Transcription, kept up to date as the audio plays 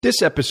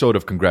This episode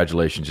of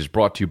Congratulations is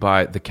brought to you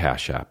by the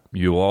Cash App.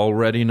 You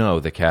already know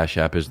the Cash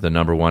App is the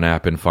 #1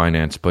 app in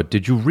finance, but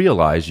did you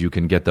realize you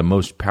can get the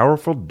most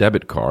powerful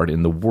debit card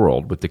in the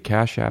world with the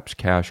Cash App's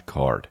Cash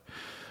Card?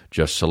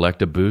 Just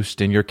select a boost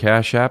in your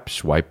Cash App,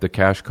 swipe the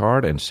Cash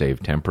Card, and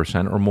save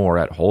 10% or more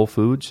at Whole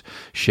Foods,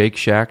 Shake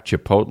Shack,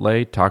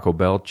 Chipotle, Taco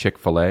Bell,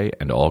 Chick-fil-A,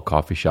 and all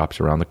coffee shops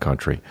around the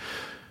country.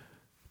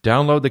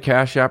 Download the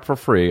Cash App for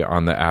free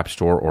on the App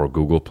Store or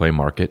Google Play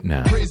Market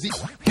now. Crazy,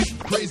 crazy,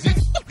 crazy,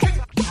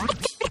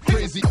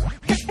 crazy,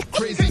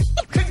 crazy,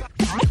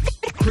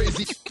 crazy,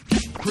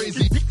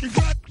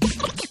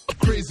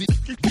 crazy,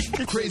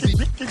 crazy,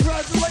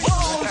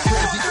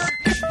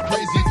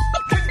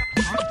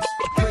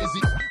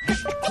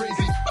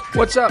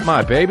 What's up,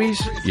 my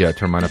babies? Yeah,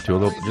 turn mine up too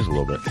just a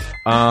little bit.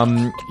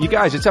 You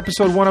guys, it's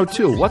episode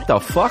 102. What the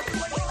fuck?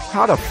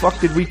 How the fuck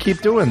did we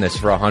keep doing this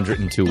for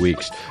 102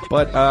 weeks?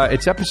 But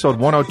it's episode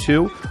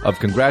 102 of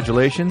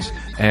Congratulations,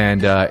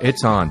 and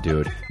it's on,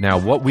 dude. Now,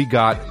 what we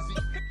got,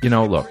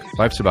 look,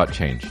 life's about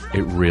change.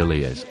 It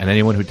really is. And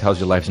anyone who tells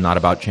you life's not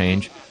about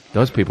change,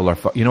 those people are,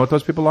 you know what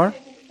those people are?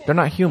 They're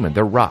not human.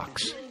 They're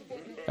rocks.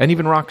 And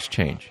even rocks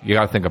change. You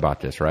got to think about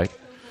this, right?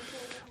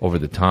 Over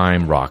the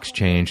time, rocks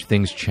change,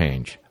 things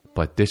change.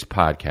 But this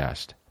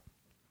podcast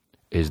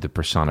is the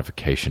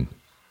personification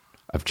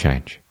of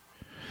change.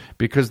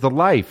 Because the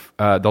light,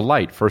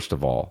 first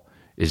of all,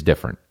 is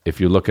different.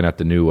 If you're looking at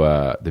the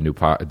video,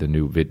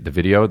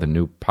 the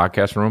new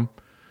podcast room,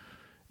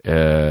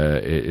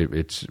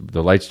 it's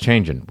the light's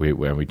changing.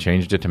 We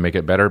changed it to make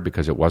it better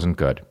because it wasn't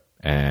good.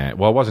 And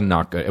well, it wasn't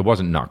not good. It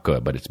wasn't not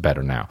good, but it's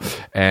better now.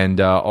 And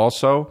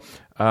also,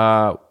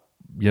 I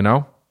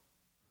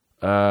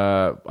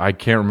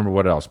can't remember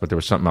what else, but there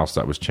was something else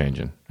that was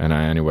changing. And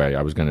anyway,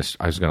 I was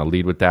gonna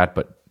lead with that,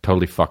 but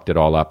totally fucked it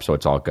all up, so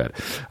it's all good.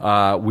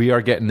 We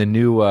are getting the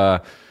new. I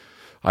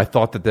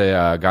thought that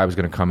the guy was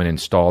going to come in and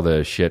install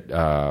the shit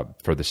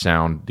for the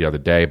sound the other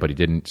day, but he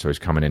didn't. So he's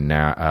coming in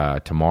now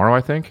tomorrow,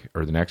 I think,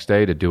 or the next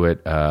day to do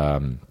it.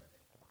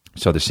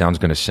 So the sound's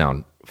going to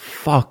sound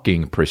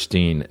fucking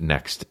pristine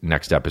next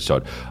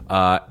episode.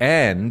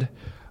 And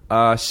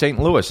St.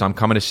 Louis, I'm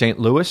coming to St.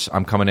 Louis.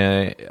 I'm coming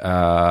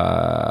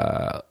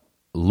to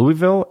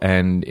Louisville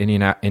and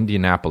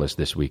Indianapolis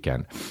this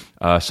weekend.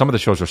 Some of the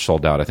shows are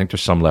sold out. I think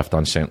there's some left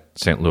on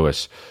St.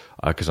 Louis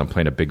because I'm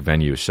playing a big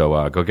venue.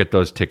 So go get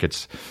those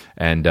tickets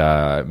and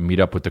meet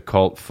up with the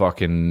cult.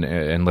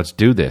 And let's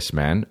do this,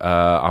 man.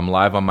 I'm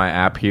live on my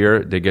app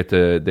here. They get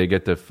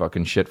the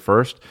fucking shit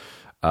first.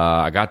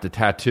 I got the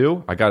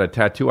tattoo. I got a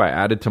tattoo. I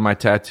added to my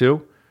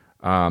tattoo.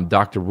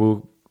 Dr.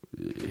 Wu,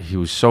 he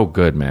was so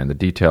good, man. The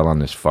detail on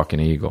this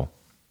fucking eagle.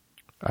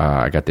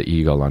 I got the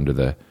eagle under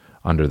the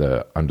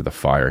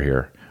fire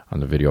here on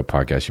the video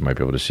podcast. You might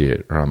be able to see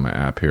it or on my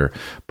app here.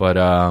 But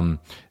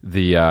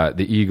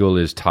the eagle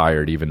is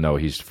tired, even though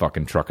he's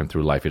fucking trucking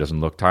through life. He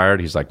doesn't look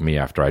tired. He's like me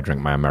after I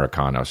drink my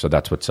Americano. So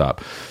that's what's up.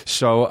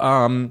 So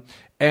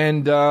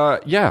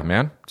yeah,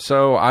 man.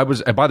 So I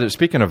was,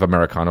 speaking of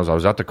Americanos, I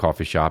was at the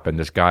coffee shop and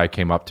this guy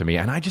came up to me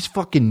and I just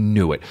fucking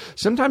knew it.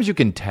 Sometimes you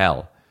can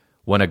tell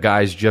when a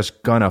guy's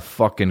just gonna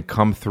fucking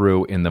come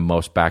through in the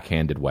most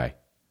backhanded way.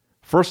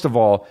 First of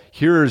all,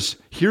 here's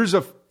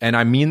and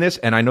I mean this,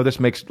 and I know this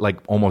makes like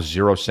almost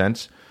zero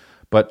sense,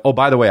 but oh,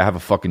 by the way, I have a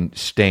fucking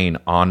stain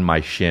on my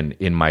shin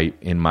on my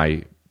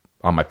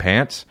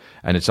pants,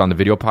 and it's on the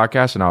video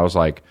podcast, and I was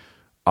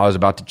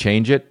about to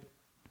change it.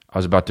 I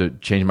was about to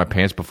change my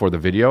pants before the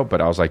video,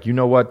 but I was like, you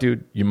know what,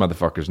 dude? You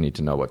motherfuckers need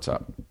to know what's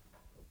up.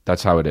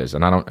 That's how it is.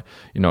 And I don't,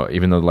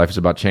 even though life is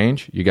about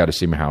change, you got to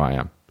see me how I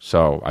am.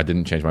 So I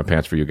didn't change my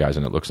pants for you guys,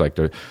 and it looks like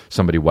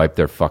somebody wiped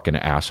their fucking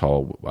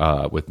asshole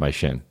with my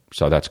shin.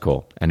 So that's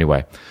cool.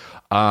 Anyway.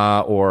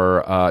 What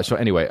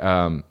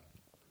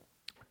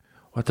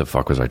the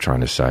fuck was I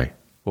trying to say?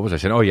 What was I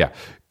saying? Oh yeah.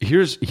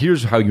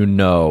 Here's how you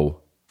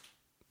know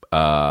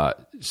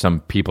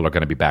some people are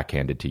going to be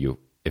backhanded to you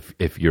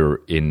if you're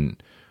in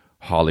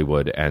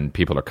Hollywood and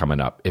people are coming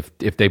up.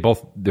 If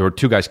there were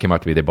two guys came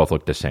up to me, they both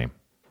looked the same.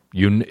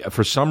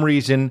 For some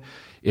reason,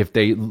 if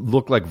they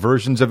look like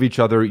versions of each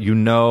other, I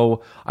don't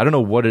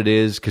know what it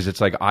is, because it's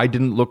like I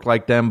didn't look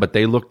like them, but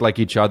they looked like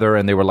each other,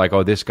 and they were like,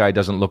 oh, this guy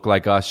doesn't look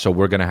like us, so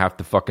we're going to have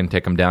to fucking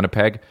take him down a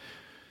peg.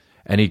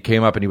 And he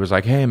came up and he was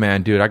like, hey,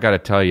 man, dude, I got to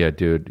tell you,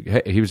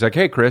 dude. He was like,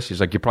 hey, Chris.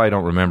 He's like, you probably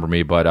don't remember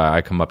me, but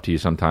I come up to you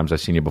sometimes. I've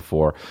seen you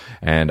before.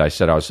 And I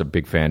said I was a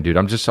big fan, dude.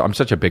 I'm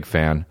such a big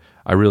fan.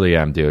 I really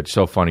am, dude.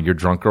 So funny. Your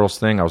drunk girls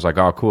thing. I was like,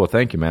 oh, cool.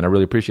 Thank you, man. I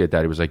really appreciate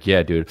that. He was like,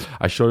 yeah, dude.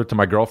 I showed it to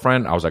my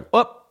girlfriend. I was like,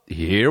 oh,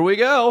 here we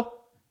go.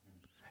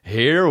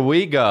 Here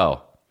we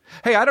go.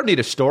 Hey, I don't need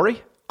a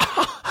story.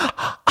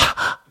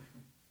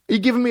 You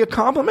giving me a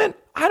compliment?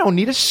 I don't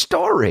need a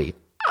story.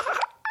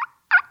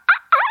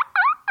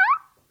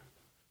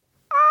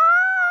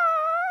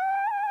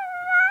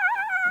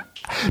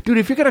 Dude,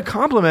 if you're going to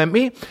compliment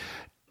me,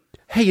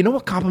 hey, you know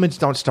what compliments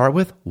don't start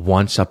with?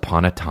 Once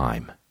upon a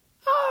time.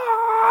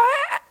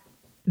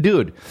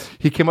 Dude,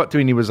 he came up to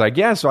me and he was like,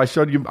 yeah, so I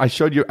showed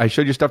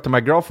you stuff to my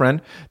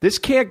girlfriend. This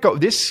can't go,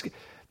 this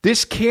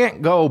This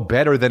can't go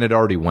better than it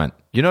already went.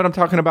 You know what I'm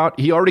talking about?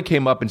 He already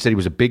came up and said he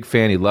was a big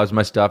fan. He loves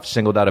my stuff.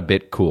 Singled out a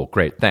bit. Cool.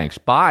 Great. Thanks.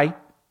 Bye.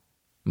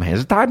 My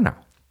hands are tied now.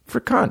 For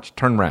cunts.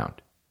 Turn around.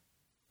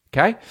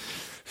 Okay?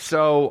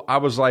 So I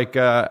was like,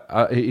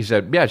 he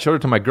said, yeah, I showed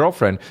it to my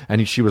girlfriend.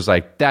 And she was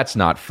like, that's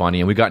not funny.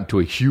 And we got into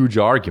a huge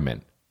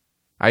argument.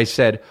 I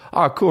said,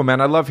 oh, cool,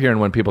 man. I love hearing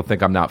when people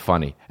think I'm not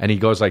funny. And he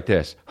goes like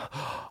this.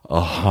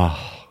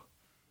 Oh.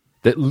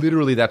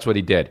 Literally, that's what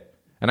he did.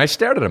 And I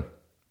stared at him.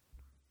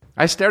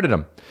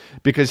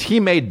 Because he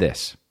made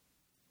this.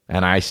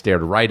 And I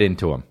stared right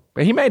into him.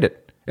 But he made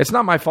it. It's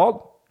not my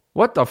fault.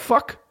 What the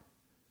fuck?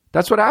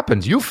 That's what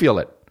happens. You feel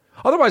it.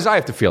 Otherwise, I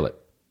have to feel it.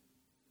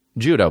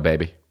 Judo,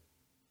 baby.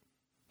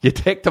 You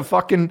take the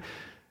fucking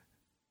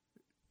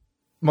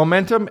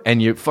momentum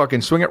and you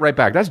fucking swing it right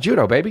back. That's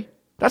judo, baby.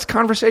 That's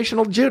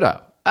conversational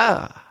judo.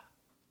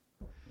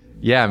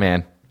 Yeah,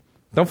 man.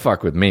 Don't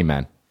fuck with me,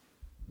 man.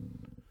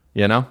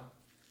 You know?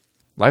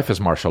 Life is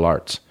martial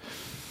arts.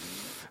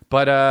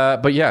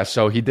 But yeah,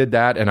 so he did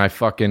that, and I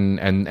fucking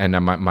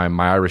and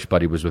my Irish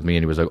buddy was with me,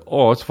 and he was like,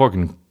 "Oh, it's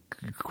fucking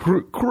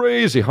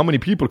crazy. How many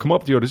people come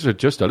up to you? This is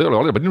just a little."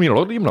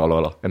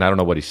 And I don't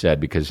know what he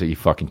said because he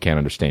fucking can't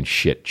understand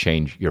shit.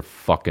 Change your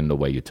fucking the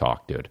way you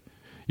talk, dude.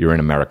 You're in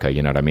America,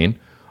 you know what I mean?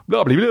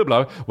 Blah, blah, blah,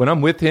 blah. When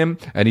I'm with him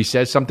and he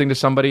says something to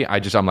somebody,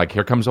 I'm like,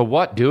 here comes a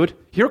what, dude?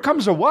 Here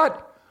comes a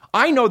what?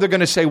 I know they're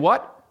going to say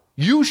what?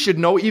 You should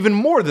know even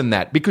more than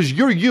that because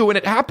you're you and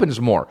it happens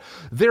more.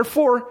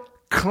 Therefore,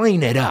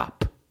 clean it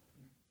up.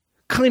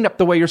 Clean up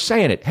the way you're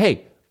saying it.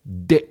 Hey,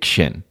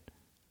 diction.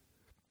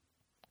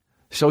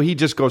 So he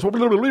just goes,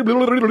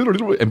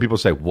 and people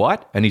say,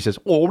 what? And he says,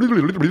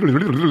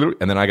 and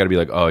then I got to be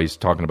like, oh, he's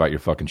talking about your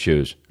fucking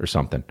shoes or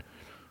something.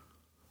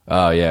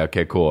 Oh, yeah,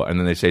 okay, cool. And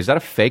then they say, is that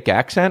a fake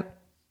accent?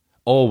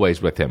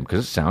 Always with him,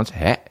 because it sounds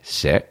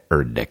sick,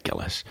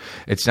 ridiculous.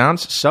 It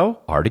sounds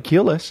so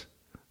articulous.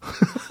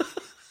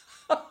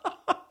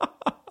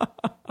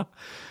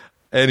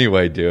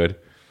 Anyway, dude.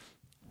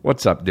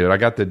 What's up, dude? I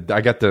got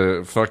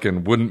the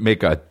fucking wouldn't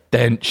make a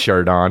dent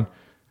shirt on.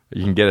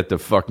 You can get it at the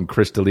fucking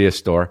Crystalia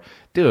store.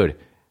 Dude,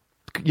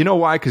 you know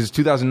why? Because it's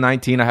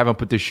 2019. I haven't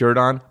put this shirt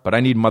on, but I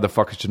need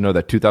motherfuckers to know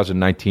that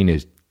 2019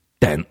 is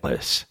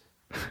dentless.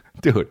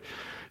 Dude,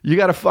 you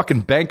got a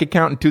fucking bank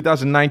account in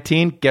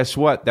 2019? Guess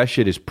what? That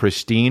shit is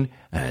pristine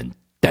and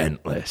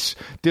dentless.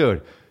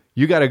 Dude,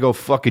 you got to go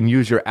fucking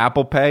use your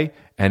Apple Pay,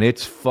 and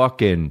it's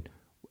fucking,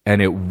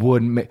 and it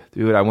wouldn't make,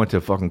 dude, I went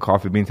to fucking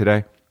Coffee Bean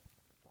today.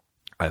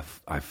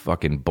 I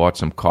fucking bought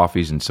some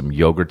coffees and some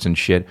yogurts and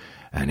shit,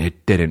 and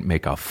it didn't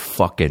make a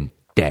fucking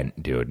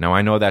dent, dude. Now,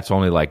 I know that's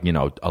only like,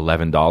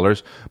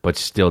 $11, but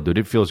still, dude,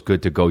 it feels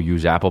good to go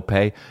use Apple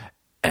Pay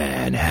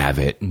and have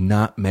it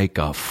not make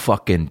a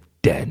fucking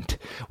dent.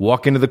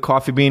 Walk into the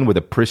Coffee Bean with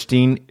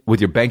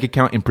your bank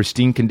account in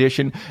pristine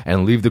condition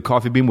and leave the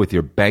Coffee Bean with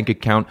your bank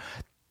account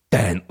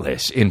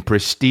dentless, in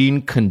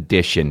pristine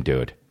condition,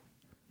 dude.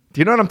 Do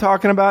you know what I'm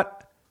talking about?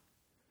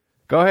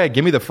 Go ahead,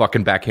 give me the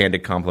fucking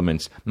backhanded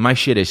compliments. My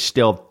shit is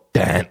still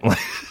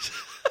dentless.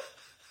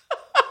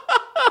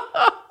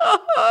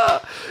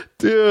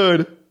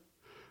 Dude.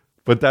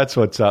 But that's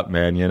what's up,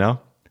 man,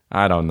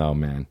 I don't know,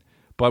 man.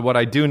 But what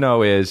I do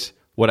know is,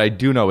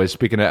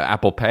 speaking of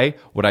Apple Pay,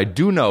 what I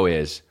do know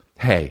is,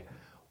 hey,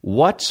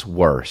 what's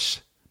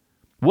worse?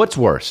 What's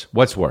worse?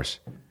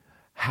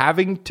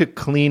 Having to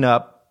clean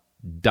up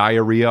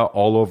diarrhea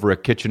all over a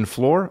kitchen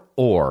floor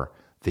or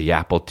the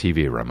Apple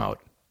TV remote?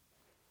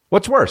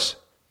 What's worse?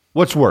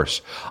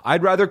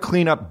 I'd rather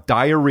clean up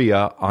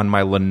diarrhea on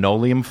my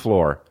linoleum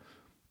floor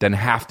than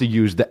have to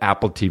use the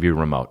Apple TV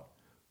remote.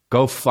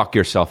 Go fuck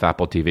yourself,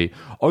 Apple TV.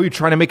 Oh, you're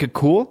trying to make it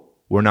cool?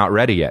 We're not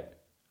ready yet.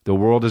 The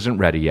world isn't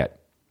ready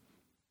yet.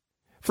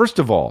 First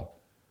of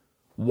all,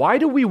 why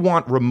do we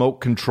want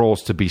remote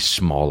controls to be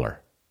smaller?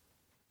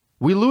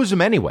 We lose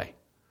them anyway.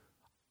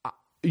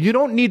 You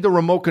don't need the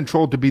remote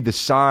control to be the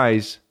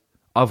size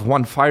of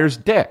one fire's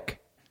dick.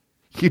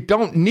 You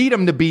don't need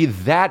them to be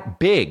that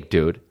big,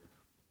 dude.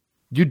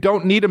 You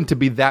don't need them to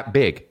be that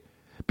big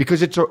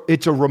because it's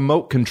a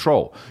remote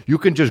control. You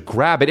can just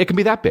grab it. It can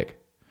be that big.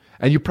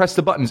 And you press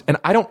the buttons. And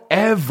I don't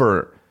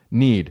ever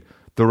need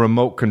the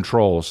remote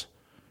controls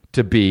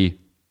to be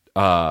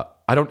fucking,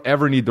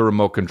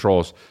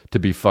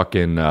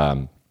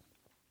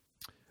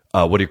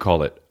 what do you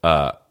call it?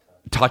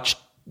 Touch,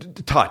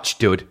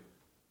 dude.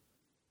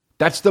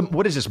 That's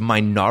what is this,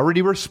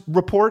 Minority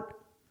Report?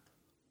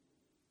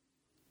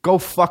 Go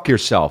fuck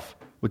yourself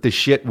with the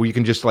shit where you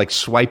can just like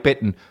swipe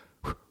it and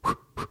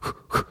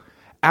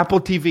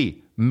Apple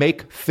TV,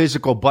 make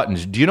physical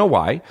buttons. Do you know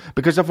why?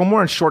 Because if I'm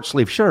wearing short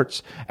sleeve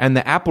shirts and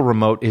the Apple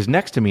remote is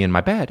next to me in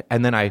my bed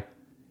and then I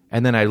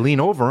lean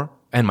over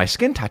and my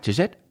skin touches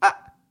it,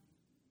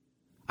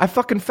 I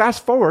fucking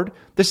fast forward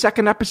the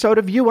second episode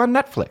of You on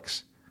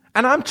Netflix.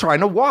 And I'm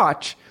trying to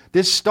watch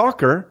this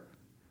stalker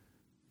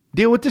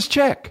deal with this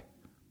chick.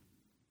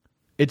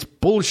 It's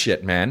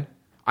bullshit, man.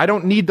 I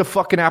don't need the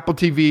fucking Apple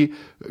TV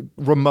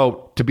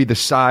remote to be the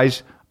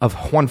size of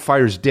Juan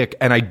Fire's dick,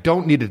 and I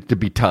don't need it to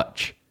be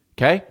touch,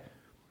 okay?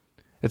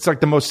 It's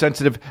like the most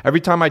sensitive. Every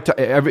time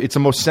it's the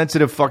most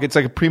sensitive fuck. It's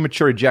like a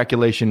premature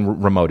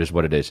ejaculation remote is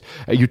what it is.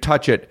 You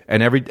touch it,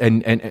 and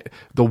and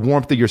the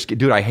warmth of your skin,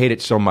 dude. I hate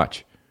it so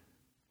much.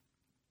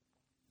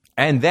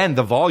 And then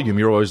the volume,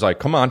 you're always like,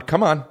 come on,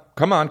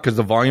 because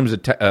the volume's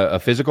a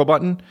physical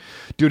button,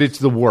 dude. It's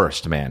the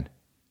worst, man.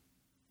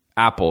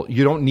 Apple,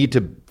 you don't need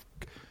to.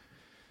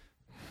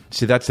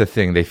 See, that's the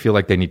thing. They feel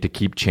like they need to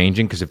keep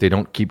changing because if they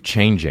don't keep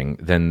changing,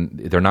 then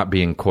they're not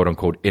being quote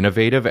unquote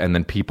innovative. And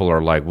then people are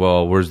like,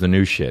 well, where's the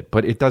new shit?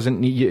 But it doesn't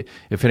need,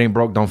 if it ain't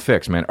broke, don't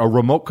fix, man. A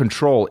remote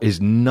control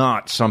is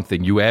not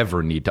something you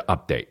ever need to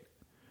update.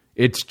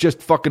 It's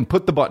just fucking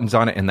put the buttons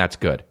on it and that's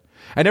good.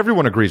 And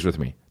everyone agrees with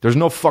me. There's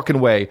no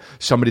fucking way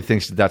somebody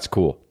thinks that's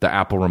cool. The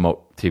Apple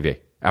TV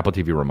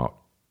remote.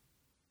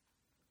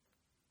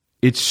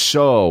 It's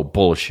so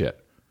bullshit.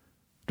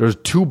 There's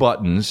 2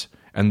 buttons.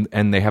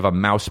 And they have a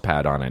mouse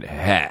pad on it.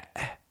 Hey,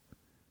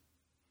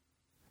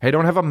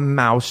 don't have a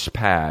mouse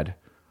pad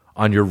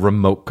on your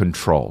remote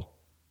control.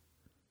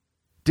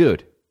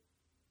 Dude,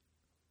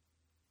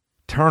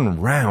 turn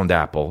around,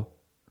 Apple.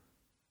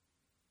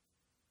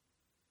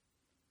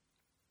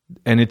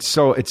 And it's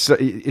so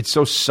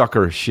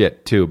sucker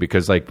shit too,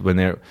 because like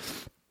when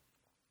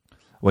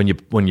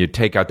you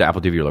take out the Apple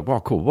TV, you're like, whoa,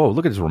 cool. Whoa,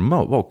 look at this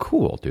remote. Whoa,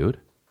 cool, dude.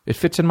 It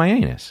fits in my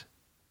anus.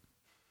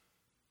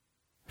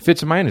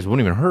 Fits in my anus,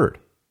 wouldn't even hurt.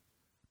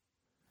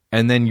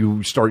 And then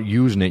you start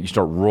using it, you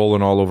start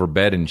rolling all over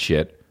bed and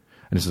shit,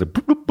 and it's like,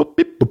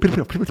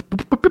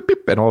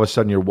 and all of a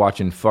sudden you're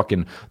watching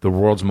fucking the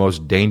world's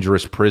most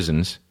dangerous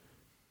prisons.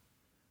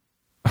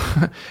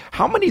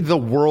 How many of the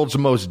world's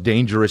most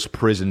dangerous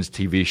prisons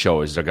TV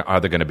shows are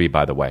there going to be,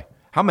 by the way?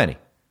 How many?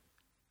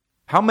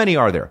 How many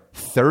are there?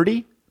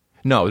 30?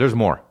 No, there's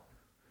more.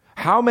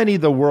 How many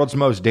of the world's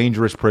most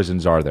dangerous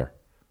prisons are there?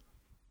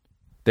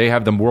 They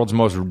have the world's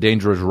most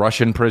dangerous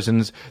Russian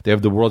prisons. They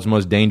have the world's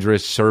most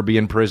dangerous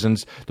Serbian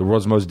prisons. The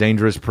world's most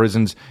dangerous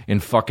prisons in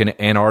fucking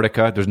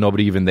Antarctica. There's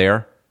nobody even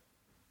there.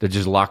 They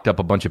just locked up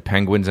a bunch of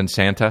penguins and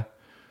Santa.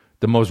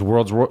 The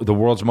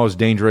world's most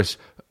dangerous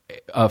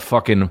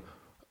fucking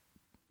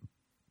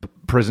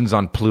prisons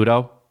on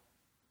Pluto.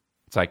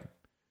 It's like,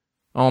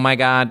 oh my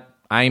God,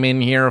 I'm in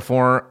here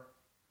for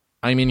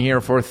 13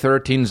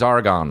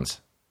 Zargons.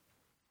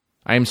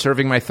 I am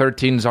serving my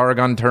 13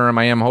 Zargon term.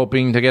 I am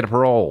hoping to get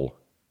parole.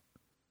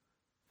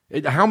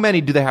 How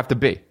many do they have to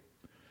be?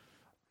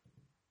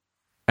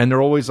 And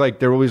they're always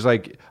like,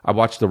 I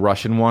watched the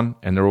Russian one,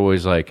 and they're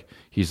always like,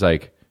 he's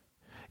like,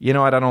 you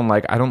know what? I don't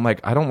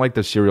like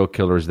the serial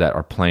killers that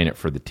are playing it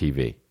for the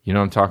TV. You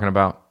know what I'm talking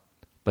about?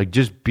 Like,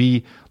 just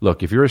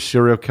look, if you're a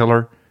serial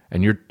killer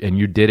and you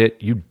did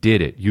it.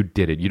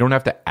 You don't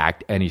have to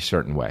act any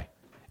certain way.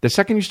 The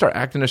second you start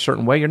acting a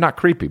certain way, you're not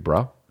creepy,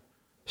 bro.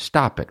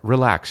 Stop it.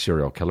 Relax,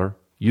 serial killer.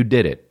 You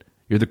did it.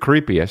 You're the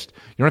creepiest.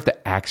 You don't have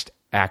to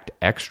act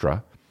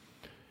extra.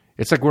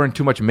 It's like wearing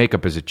too much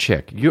makeup as a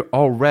chick. You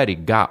already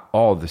got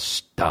all the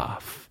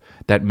stuff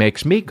that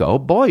makes me go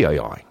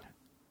boy-oing.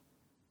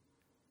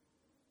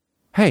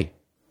 Hey,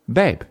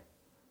 babe,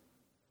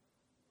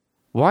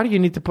 why do you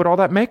need to put all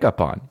that makeup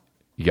on?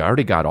 You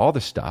already got all the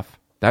stuff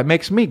that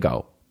makes me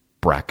go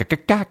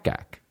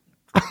brackakakakak.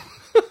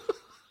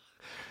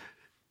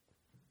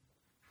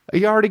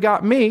 You already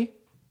got me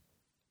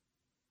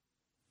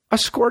a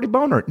squirty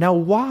boner. Now,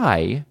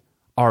 why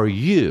are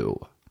you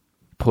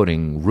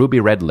putting ruby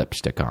red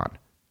lipstick on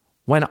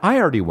when I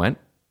already went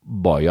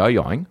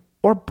boy-oing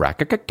or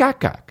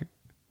brackakakakak?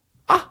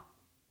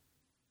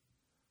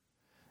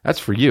 That's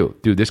for you.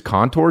 Dude, this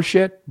contour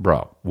shit?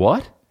 Bro,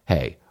 what?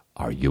 Hey,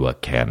 are you a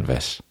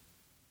canvas?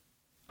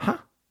 Huh?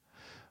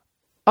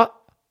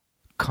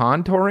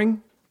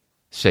 Contouring?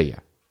 See ya.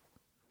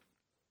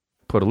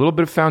 Put a little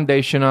bit of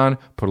foundation on,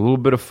 put a little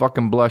bit of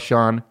fucking blush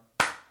on,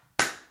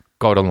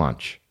 go to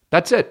lunch.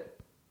 That's it.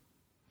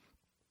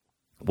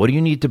 What do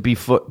you need to be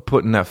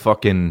putting that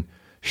fucking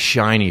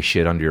shiny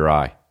shit under your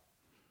eye?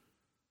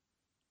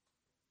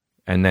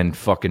 And then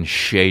fucking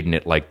shading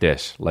it like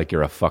this, like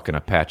you're a fucking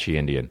Apache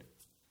Indian.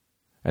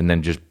 And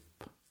then just,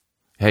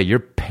 hey, you're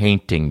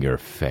painting your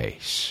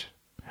face.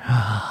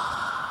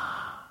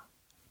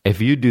 If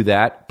you do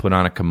that, put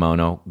on a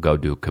kimono, go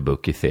do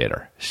kabuki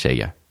theater. See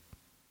ya.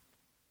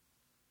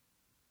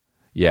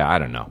 Yeah, I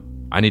don't know.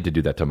 I need to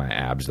do that to my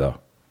abs, though.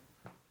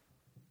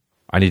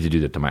 I need to do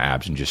that to my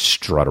abs and just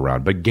strut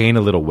around. But gain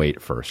a little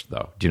weight first,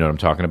 though. Do you know what I'm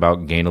talking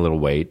about? Gain a little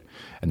weight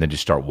and then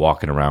just start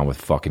walking around with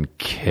fucking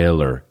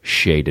killer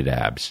shaded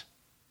abs.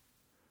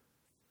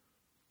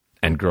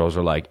 And girls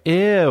are like,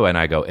 ew. And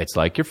I go, it's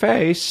like your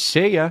face.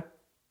 See ya.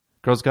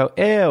 Girls go,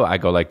 ew. I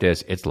go like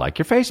this. It's like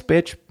your face,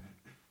 bitch.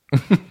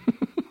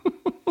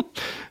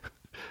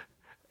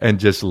 And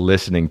just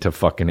listening to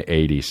fucking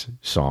 80s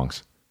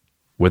songs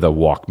with a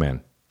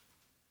Walkman.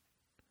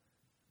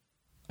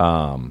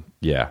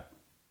 Yeah.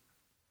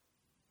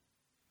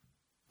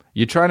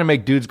 You're trying to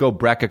make dudes go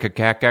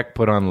brackakakakak,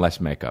 put on less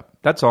makeup.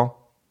 That's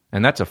all.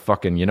 And that's a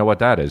fucking, you know what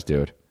that is,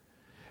 dude?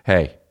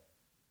 Hey,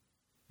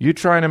 You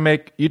trying to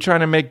make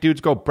dudes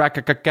go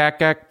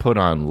brack-a-cack-cack? Put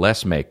on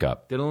less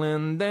makeup. You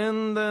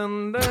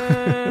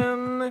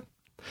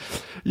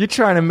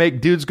trying to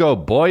make dudes go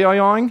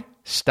boy-oing?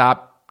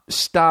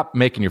 Stop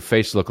making your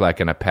face look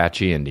like an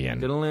Apache Indian.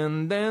 You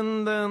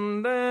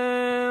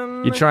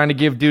trying to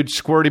give dudes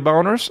squirty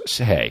boners?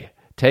 Hey,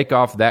 take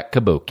off that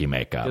kabuki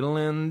makeup.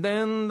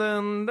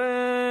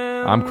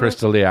 I'm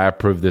Crystal Lee. I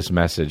approve this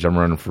message. I'm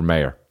running for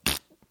mayor.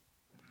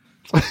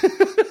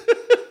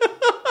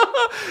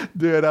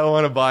 Dude, I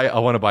want to buy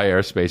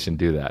airspace and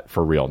do that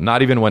for real.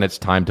 Not even when it's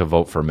time to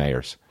vote for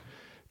mayors.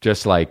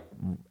 Just like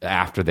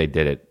after they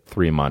did it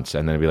 3 months,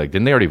 and then be like,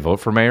 didn't they already vote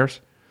for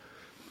mayors?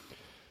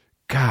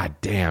 God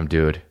damn,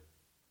 dude.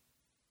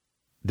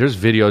 There's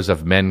videos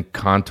of men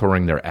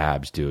contouring their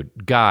abs, dude.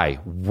 Guy,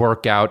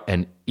 work out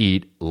and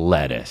eat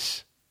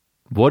lettuce.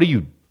 What are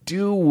you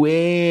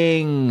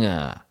doing?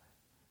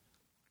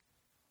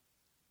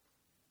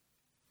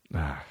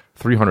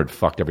 300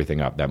 fucked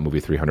everything up. That movie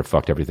 300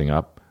 fucked everything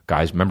up.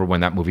 Guys, remember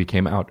when that movie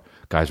came out?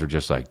 Guys were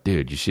just like,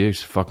 dude, you see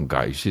this fucking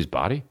guy? You see his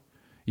body?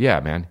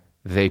 Yeah, man.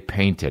 They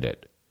painted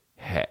it.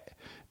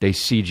 They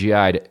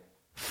CGI'd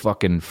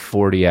fucking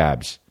 40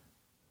 abs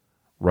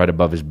right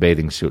above his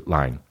bathing suit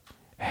line.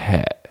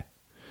 And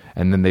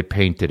then they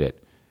painted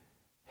it.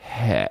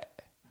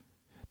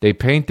 They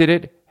painted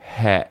it.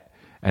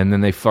 And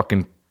then they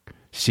fucking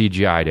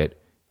CGI'd it.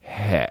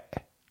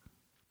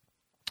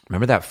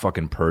 Remember that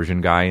fucking Persian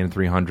guy in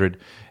 300?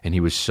 And he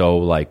was so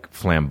like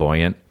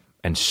flamboyant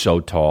and so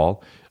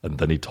tall, and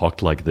then he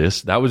talked like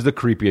this. That was the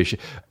creepiest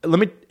shit.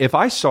 If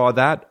I saw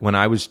that when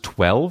I was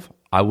 12,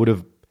 I would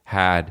have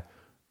had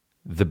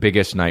the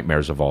biggest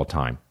nightmares of all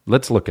time.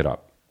 Let's look it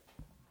up.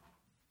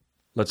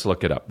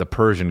 The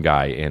Persian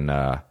guy in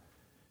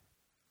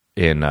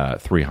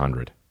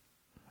 300.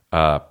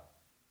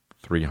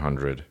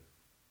 300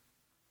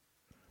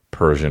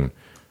 Persian.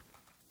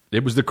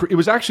 It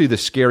was actually the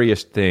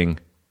scariest thing.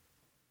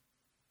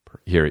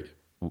 Here,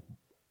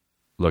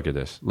 look at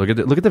this. Look at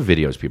the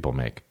videos people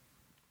make.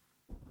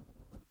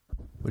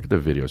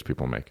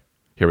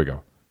 Here we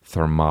go.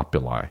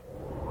 Thermopylae.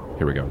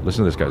 Here we go.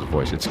 Listen to this guy's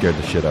voice. It scared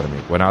the shit out of me.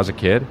 When I was a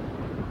kid,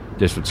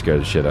 this would scare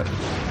the shit out of me.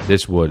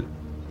 This would.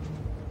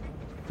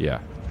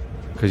 Yeah.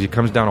 Because he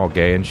comes down all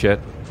gay and shit.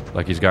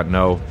 Like he's got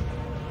no...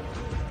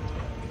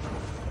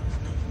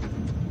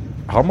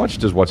 How much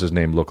does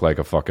what's-his-name look like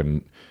a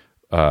fucking...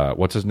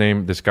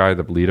 what's-his-name? This guy,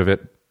 the lead of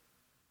it?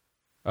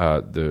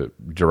 The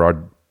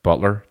Gerard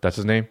Butler, that's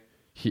his name.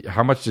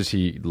 How much does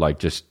he like?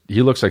 Just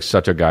he looks like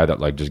such a guy that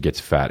like just gets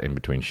fat in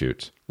between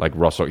shoots. Like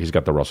Russell, he's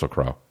got the Russell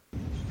Crowe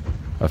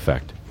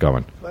effect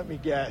going. Let me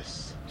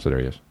guess. So there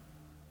he is.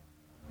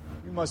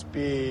 You must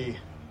be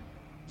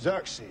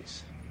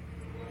Xerxes.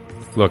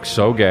 Looks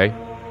so gay.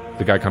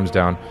 The guy comes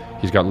down.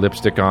 He's got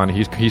lipstick on.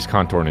 He's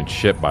contouring and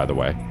shit. By the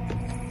way,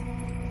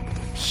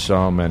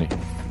 so many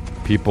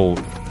people.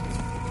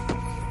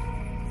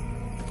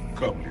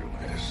 Come,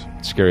 Leonidas.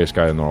 Scariest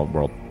guy in the whole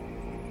world.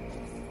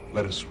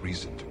 Let us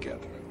reason together.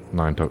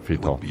 9 feet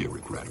It tall. would be a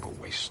regrettable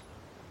waste.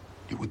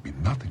 It would be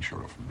nothing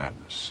short of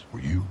madness for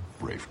you,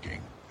 brave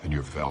king, and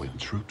your valiant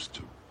troops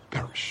to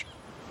perish.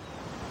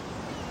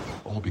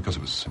 All because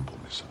of a simple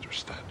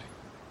misunderstanding.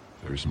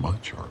 There is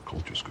much our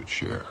cultures could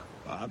share.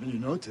 Well, haven't you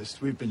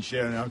noticed? We've been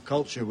sharing our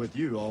culture with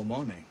you all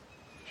morning.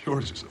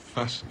 Yours is a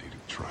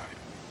fascinating tribe.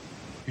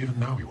 Even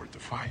now you are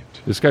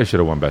defiant. This guy should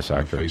have won Best In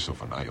the Actor. face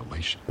of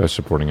annihilation Best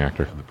Supporting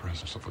Actor. and the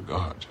presence of a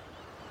god.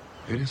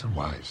 It isn't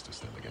wise to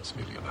stand against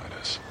me,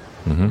 Leonidas.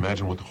 Mm-hmm.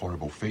 Imagine what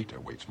horrible fate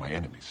awaits my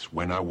enemies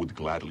when I would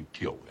gladly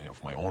kill any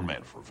of my own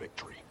men for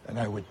victory. And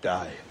I would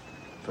die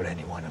for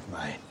any one of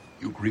mine.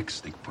 You Greeks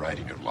take pride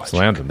in your logic.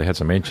 Slammed him. They had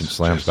some ancient This is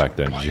slams just back a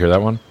then. Did you hear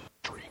that one?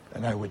 victory.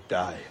 And I would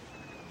die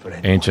for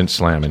any Ancient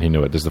slam, and he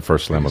knew it. This is the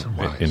first slam It isn't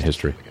wise in to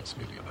history. stand against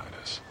me,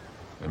 Leonidas.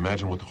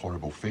 Imagine what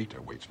horrible fate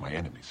awaits my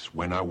enemies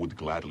when I would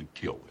gladly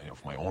kill any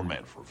of my own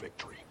men for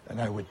victory.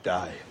 And I would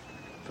die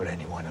for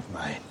any one of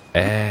mine.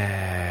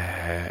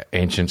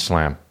 Ancient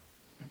slam.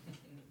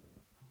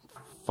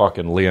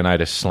 Fucking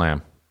Leonidas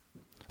slam.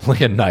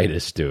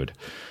 Leonidas, dude.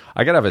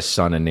 I gotta have a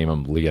son and name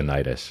him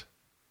Leonidas.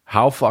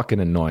 How fucking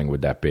annoying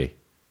would that be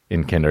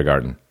in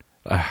kindergarten?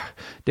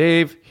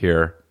 Dave,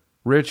 here.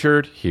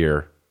 Richard,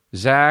 here.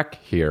 Zach,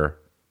 here.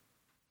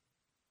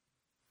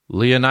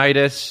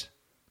 Leonidas,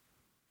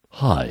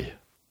 hi.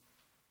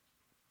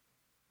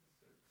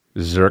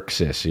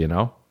 Xerxes, you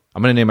know?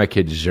 I'm going to name my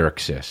kid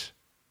Xerxes.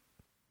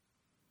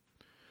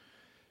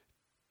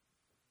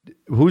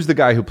 Who's the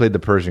guy who played the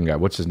Persian guy?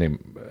 What's his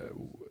name?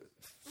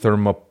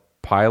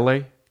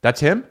 Thermopylae? That's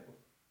him?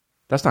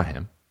 That's not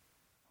him.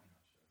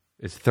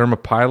 It's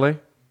Thermopylae?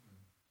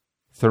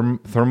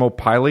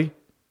 Thermopylae?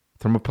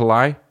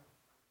 Thermopylae?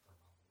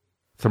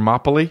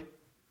 Thermopylae?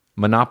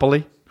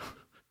 Monopoly?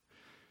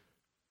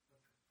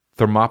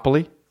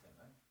 Thermopylae?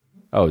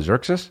 Oh,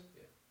 Xerxes?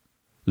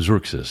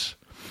 Xerxes.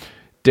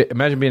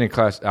 Imagine being in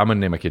class. I'm going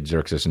to name my kid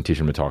Xerxes and teach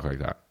him to talk like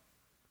that.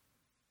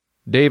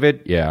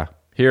 David, yeah.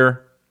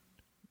 Here.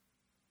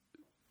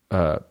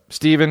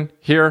 Stephen,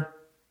 here.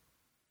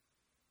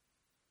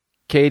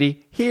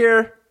 Katie,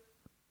 here.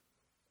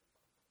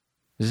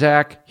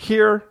 Zach,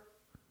 here.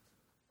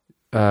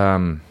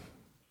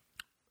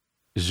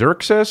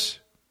 Xerxes,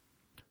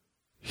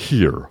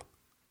 here.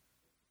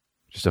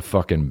 Just a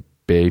fucking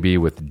baby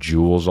with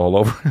jewels all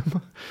over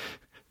him.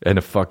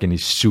 And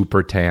he's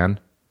super tan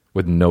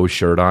with no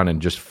shirt on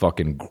and just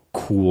fucking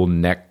cool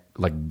neck,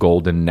 like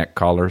golden neck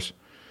collars.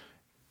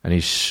 And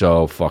he's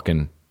so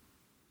fucking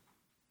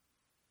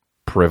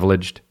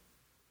privileged.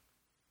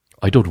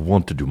 I don't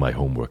want to do my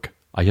homework.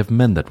 I have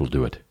men that will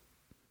do it.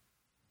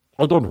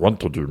 I don't want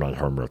to do my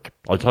homework.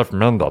 I have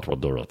men that will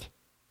do it.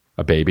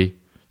 A baby.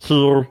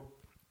 Here.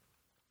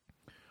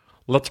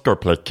 Let's go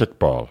play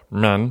kickball.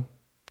 Men,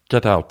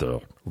 get out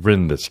there.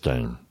 Win this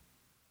game.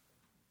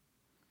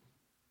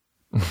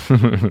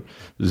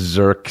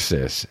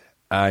 Xerxes.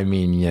 I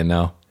mean,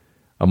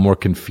 a more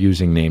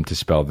confusing name to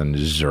spell than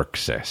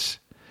Xerxes.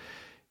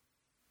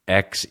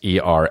 Xerxes.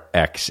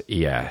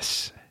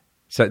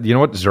 So, you know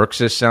what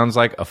Xerxes sounds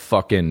like? A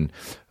fucking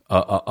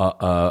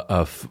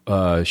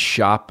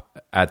shop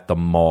at the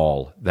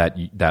mall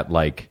that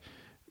like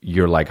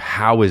you're like,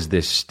 how is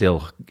this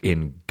still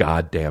in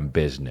goddamn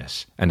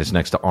business? And it's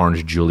next to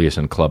Orange Julius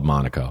and Club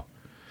Monaco,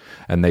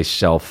 and they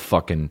sell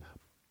fucking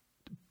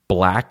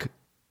black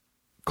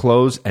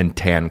clothes and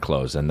tan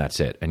clothes, and that's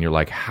it. And you're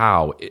like,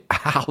 how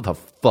the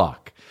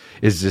fuck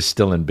is this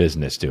still in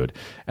business, dude?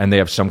 And they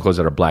have some clothes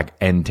that are black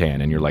and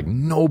tan, and you're like,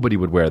 nobody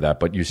would wear that.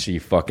 But you see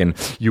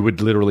you would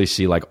literally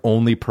see like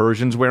only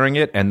Persians wearing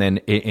it, and then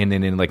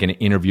in like an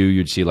interview,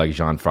 you'd see like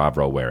Jean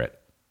Favreau wear it.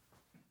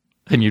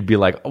 And you'd be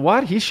like,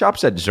 what? He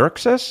shops at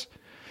Xerxes?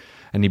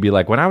 And he'd be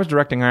like, when I was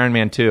directing Iron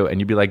Man 2, and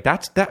you'd be like,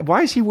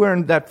 why is he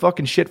wearing that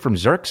fucking shit from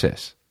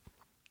Xerxes?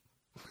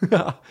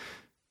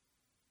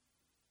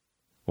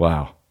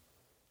 Wow.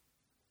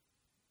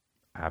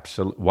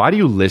 Absolutely. Why do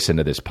you listen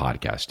to this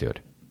podcast,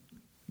 dude?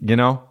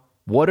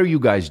 What are you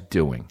guys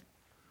doing?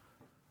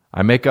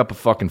 I make up a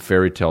fucking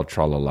fairy tale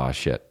tra-la-la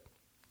shit.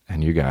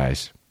 And you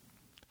guys.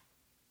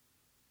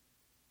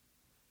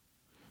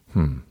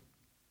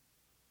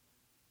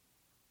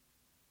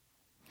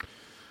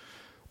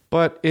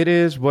 But it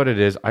is what it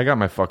is. I got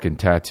my fucking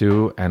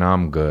tattoo, and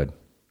I'm good.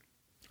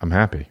 I'm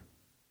happy.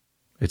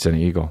 It's an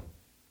eagle.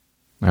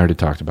 I already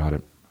talked about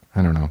it.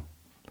 I don't know.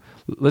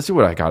 Let's see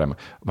what I got in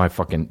my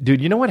fucking...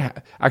 Dude, you know what?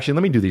 Actually,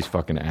 let me do these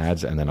fucking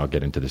ads, and then I'll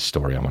get into this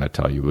story I want to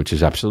tell you, which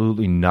is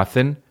absolutely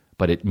nothing,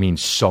 but it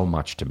means so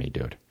much to me,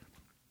 dude.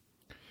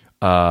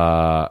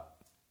 Blue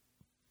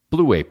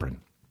Apron.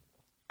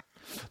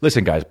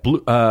 Listen, guys.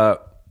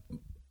 Are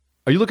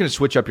you looking to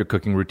switch up your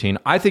cooking routine?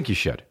 I think you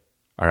should.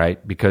 All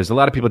right, because a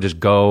lot of people just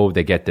go,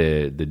 they get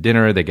the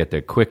dinner, they get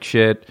the quick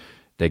shit,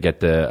 they get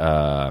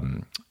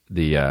the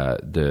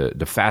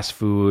fast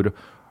food,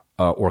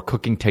 or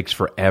cooking takes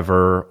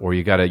forever, or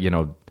you got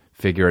to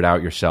figure it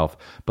out yourself.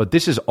 But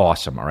this is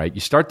awesome. All right,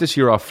 you start this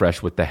year off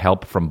fresh with the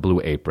help from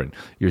Blue Apron,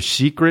 your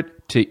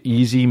secret to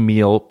easy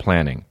meal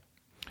planning.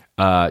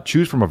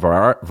 Choose from a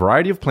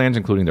variety of plans,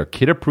 including their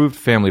kid-approved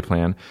family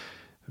plan,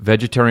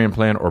 vegetarian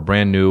plan, or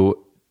brand new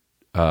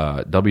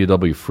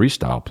WW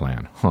Freestyle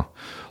plan.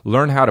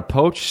 Learn how to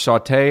poach,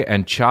 saute,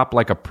 and chop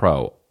like a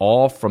pro,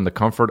 all from the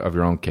comfort of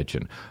your own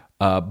kitchen.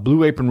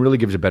 Blue Apron really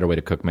gives a better way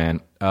to cook,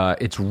 man.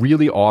 It's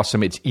really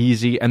awesome. It's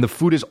easy, and the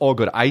food is all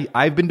good.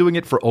 I've been doing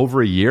it for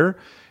over a year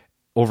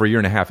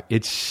and a half.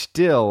 It's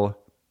still...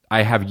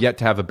 I have yet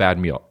to have a bad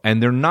meal.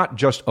 And they're not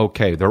just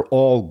okay. They're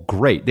all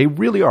great. They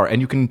really are. And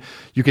you can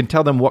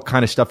tell them what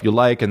kind of stuff you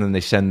like, and then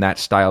they send that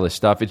style of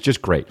stuff. It's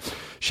just great.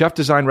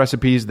 Chef-designed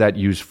recipes that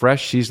use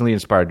fresh, seasonally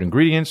inspired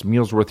ingredients.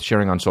 Meals worth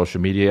sharing on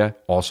social media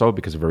also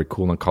because they're very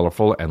cool and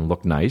colorful and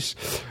look nice.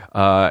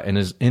 And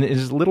in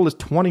as little as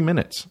 20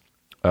 minutes.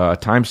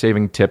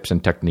 Time-saving tips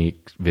and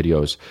technique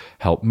videos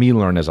help me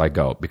learn as I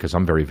go because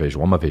I'm very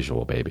visual. I'm a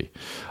visual baby.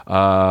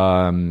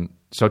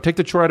 So take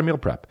the chore out of meal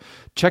prep.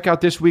 Check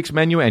out this week's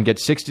menu and get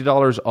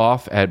 $60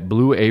 off at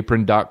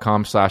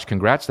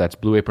blueapron.com/congrats. That's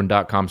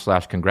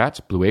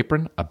blueapron.com/congrats. Blue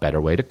Apron, a better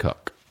way to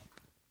cook.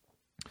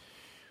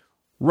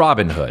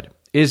 Robinhood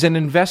is an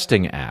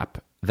investing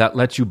app that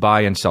lets you buy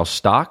and sell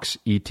stocks,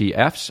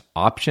 ETFs,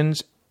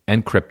 options,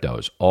 and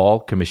cryptos, all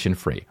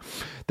commission-free.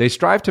 They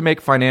strive to make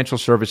financial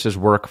services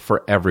work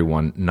for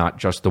everyone, not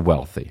just the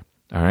wealthy.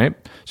 All right?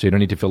 So you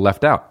don't need to feel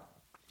left out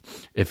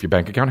if your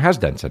bank account has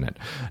dents in it.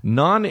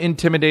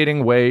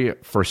 Non-intimidating way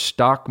for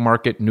stock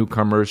market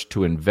newcomers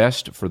to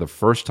invest for the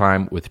first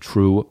time with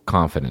true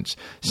confidence.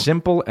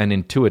 Simple and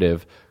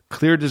intuitive,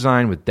 clear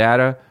design with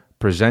data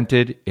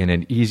presented in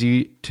an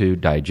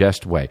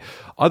easy-to-digest way.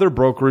 Other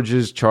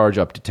brokerages charge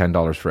up to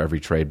 $10 for every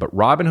trade, but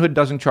Robinhood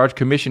doesn't charge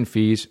commission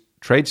fees,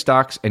 trade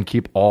stocks, and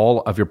keep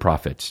all of your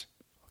profits.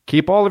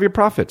 Keep all of your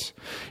profits.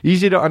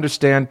 Easy to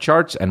understand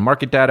charts and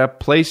market data.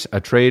 Place a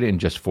trade in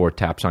just 4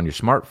 taps on your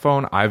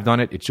smartphone. I've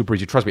done it. It's super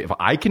easy. Trust me. If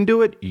I can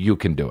do it, you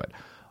can do it.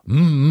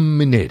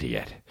 An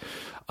idiot.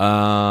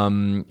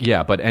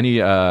 Yeah, but any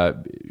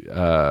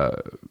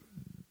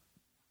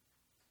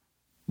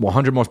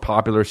 100 most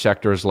popular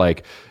sectors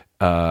like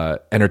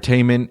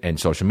entertainment and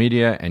social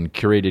media and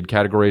curated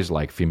categories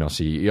like female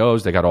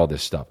CEOs. They got all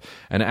this stuff.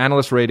 And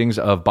analyst ratings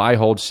of buy,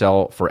 hold,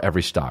 sell for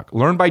every stock.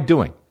 Learn by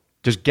doing.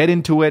 Just get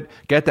into it,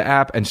 get the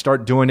app, and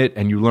start doing it,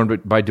 and you learn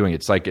it by doing it.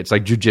 It's like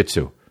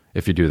jujitsu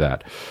if you do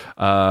that.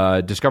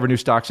 Discover new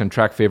stocks and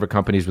track favorite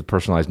companies with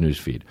personalized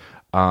newsfeed.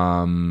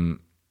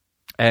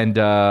 And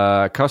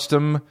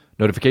custom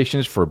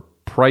notifications for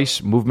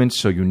price movements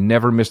so you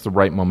never miss the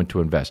right moment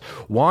to invest.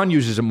 Juan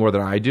uses it more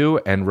than I do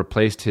and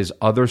replaced his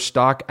other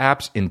stock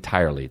apps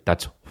entirely.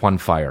 That's Juan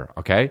Fire,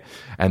 okay?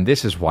 And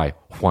this is why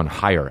Juan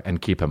hire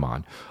and keep him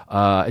on.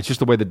 It's just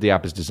the way that the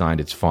app is designed.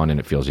 It's fun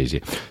and it feels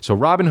easy. So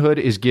Robinhood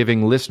is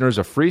giving listeners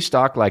a free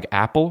stock like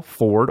Apple,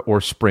 Ford,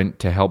 or Sprint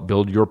to help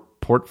build your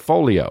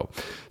portfolio.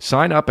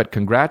 Sign up at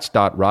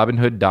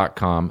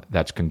congrats.robinhood.com.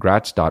 That's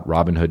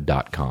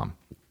congrats.robinhood.com.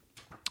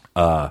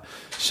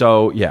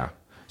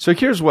 So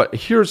here's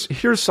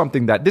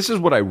something this is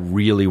what I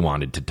really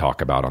wanted to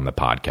talk about on the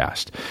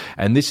podcast.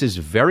 And this is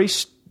very,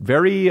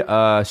 very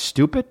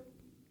stupid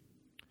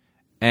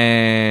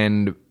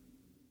and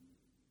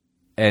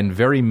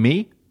very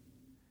me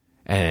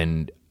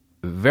and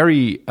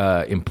very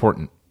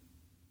important.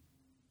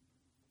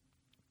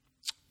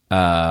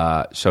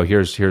 So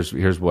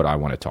here's what I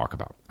want to talk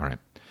about. All right.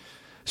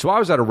 So I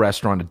was at a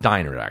restaurant, a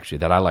diner actually,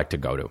 that I like to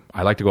go to.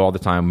 I like to go all the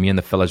time. Me and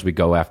the fellas, we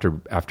go after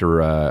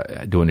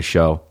doing a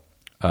show.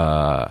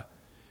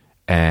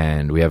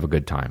 And we have a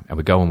good time, and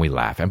we go and we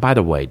laugh. And by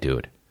the way,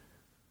 dude,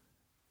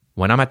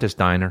 when I'm at this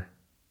diner,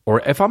 or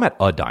if I'm at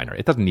a diner,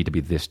 it doesn't need to be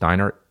this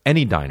diner,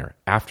 any diner,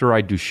 after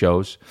I do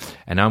shows,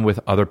 and I'm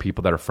with other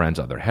people that are friends,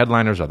 other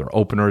headliners, other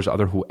openers,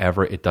 other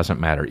whoever, it doesn't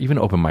matter. Even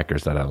open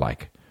micers that I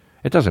like.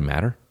 It doesn't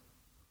matter.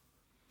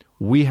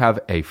 We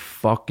have a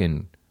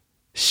fucking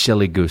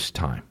silly goose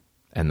time,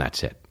 and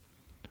that's it.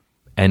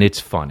 And it's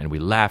fun, and we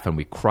laugh, and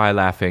we cry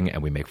laughing,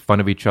 and we make fun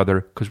of each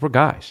other, because we're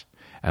guys.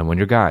 And when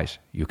you're guys,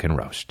 you can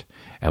roast.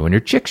 And when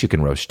you're chicks, you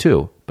can roast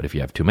too. But if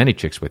you have too many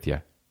chicks with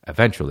you,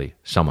 eventually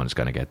someone's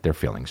going to get their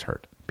feelings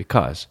hurt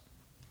because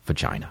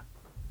vagina.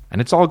 And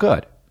it's all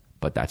good,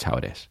 but that's how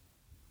it is.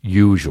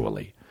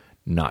 Usually.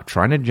 Not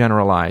trying to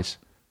generalize,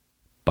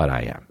 but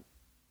I am.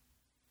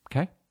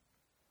 Okay?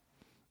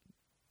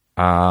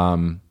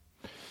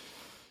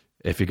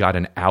 If you got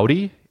an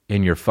Audi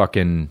in your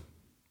fucking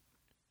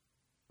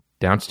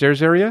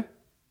downstairs area,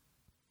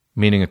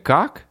 meaning a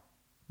cock,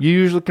 you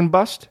usually can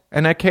bust,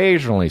 and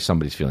occasionally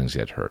somebody's feelings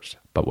get hurt.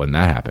 But when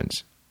that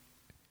happens,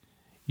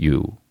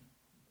 you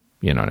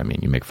know what I mean?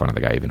 You make fun of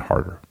the guy even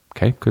harder,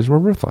 okay? Because we're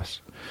ruthless.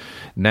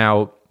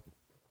 Now,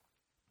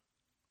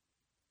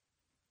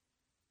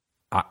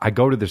 I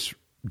go to this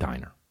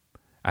diner,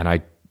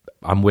 and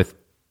I'm with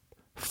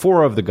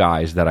 4 of the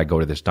guys that I go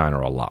to this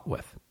diner a lot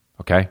with,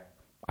 okay?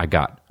 I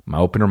got my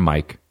opener,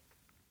 Mike,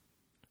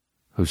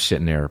 who's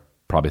sitting there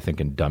probably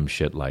thinking dumb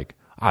shit like,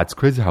 it's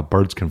crazy how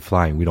birds can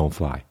fly and we don't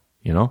fly.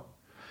 You know?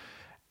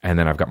 And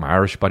then I've got my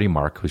Irish buddy,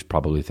 Mark, who's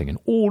probably thinking,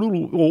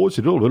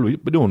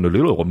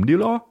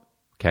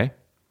 okay?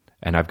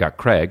 And I've got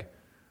Craig,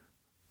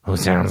 who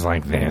sounds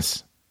like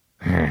this,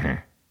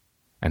 and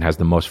has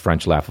the most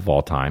French laugh of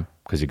all time,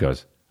 because he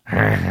goes,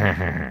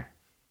 okay?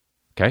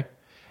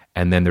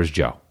 And then there's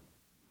Joe.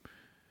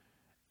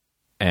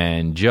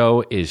 And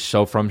Joe is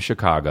so from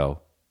Chicago,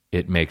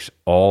 it makes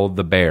all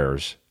the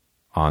Bears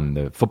on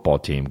the football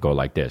team go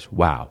like this.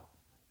 Wow,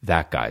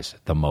 that guy's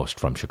the most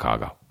from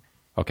Chicago.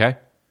 Okay?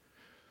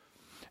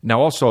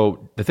 Now,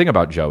 also, the thing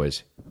about Joe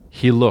is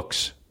he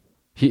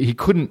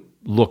couldn't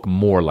look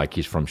more like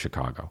he's from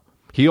Chicago.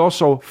 He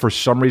also, for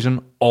some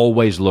reason,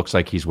 always looks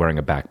like he's wearing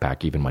a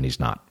backpack even when he's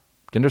not.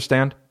 Do you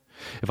understand?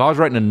 If I was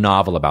writing a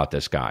novel about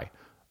this guy,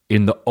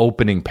 in the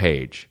opening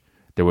page,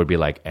 there would be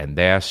like, and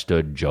there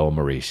stood Joe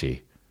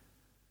Morisi.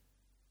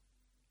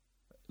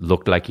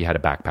 Looked like he had a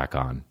backpack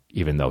on,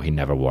 even though he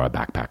never wore a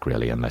backpack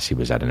really unless he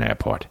was at an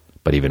airport.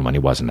 But even when he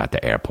wasn't at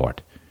the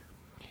airport,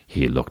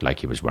 he looked like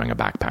he was wearing a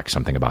backpack,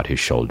 something about his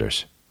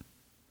shoulders.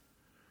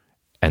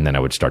 And then I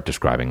would start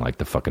describing like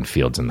the fucking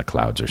fields and the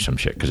clouds or some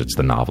shit, because it's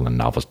the novel, and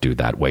novels do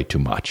that way too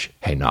much.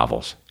 Hey,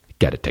 novels,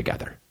 get it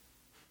together.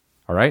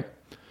 All right?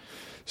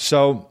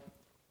 So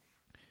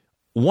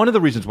one of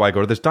the reasons why I go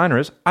to this diner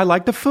is I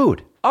like the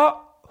food.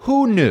 Oh,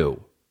 who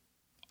knew?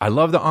 I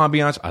love the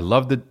ambiance. I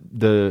love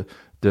the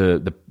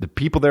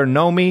people there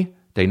know me.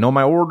 They know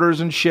my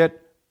orders and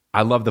shit.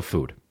 I love the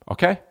food.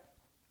 Okay?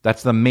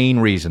 That's the main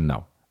reason,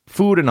 though.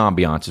 Food and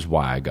ambiance is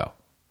why I go.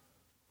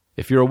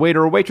 If you're a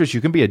waiter or waitress,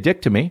 you can be a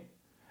dick to me,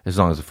 as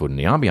long as the food and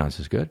the ambiance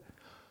is good.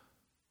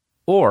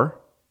 Or,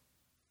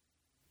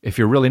 if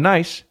you're really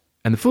nice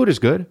and the food is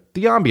good,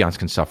 the ambiance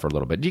can suffer a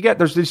little bit.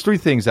 There's these 3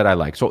 things that I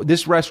like. So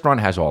this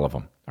restaurant has all of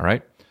them, all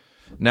right?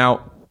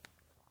 Now,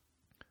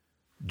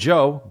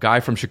 Joe, guy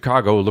from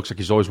Chicago, who looks like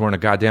he's always wearing a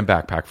goddamn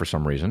backpack for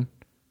some reason.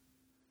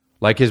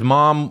 Like his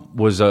mom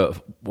was a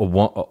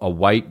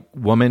white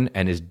woman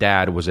and his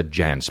dad was a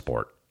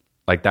JanSport.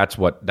 Like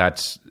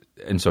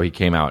and so he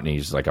came out and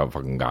he's like a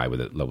fucking guy with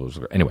it.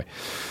 Anyway,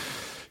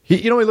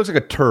 he looks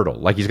like a turtle.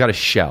 Like he's got a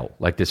shell,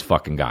 like this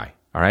fucking guy.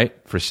 All right.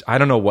 I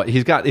don't know what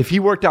he's got. If he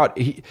worked out,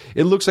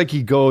 it looks like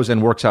he goes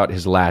and works out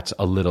his lats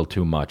a little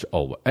too much.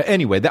 Oh,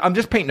 anyway, I'm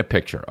just painting a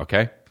picture.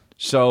 Okay.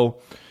 So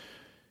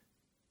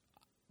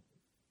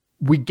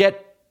I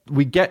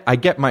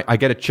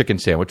get a chicken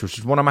sandwich, which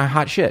is one of my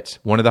hot shits.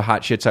 One of the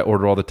hot shits I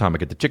order all the time. I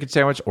get the chicken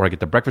sandwich, or I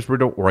get the breakfast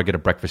burrito, or I get a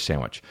breakfast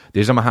sandwich.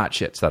 These are my hot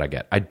shits that I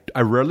get.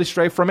 I rarely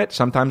stray from it.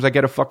 Sometimes I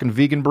get a fucking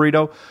vegan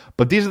burrito,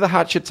 but these are the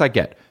hot shits I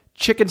get.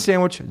 Chicken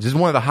sandwich, this is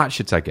one of the hot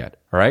shits I get.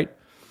 All right.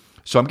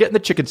 So I'm getting the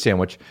chicken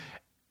sandwich.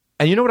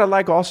 And you know what I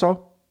like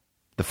also?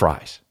 The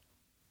fries.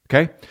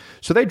 Okay?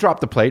 So they drop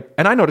the plate,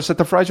 and I notice that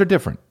the fries are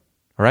different.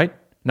 All right?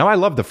 Now, I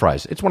love the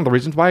fries. It's one of the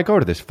reasons why I go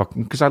to this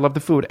fucking, because I love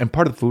the food, and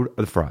part of the food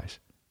are the fries.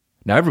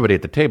 Now, everybody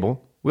at the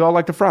table, we all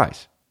like the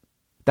fries.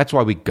 That's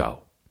why we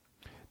go.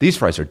 These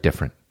fries are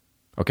different.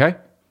 Okay?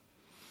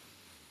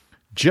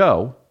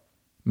 Joe,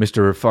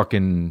 Mr.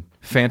 fucking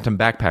Phantom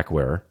backpack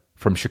wearer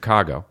from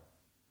Chicago,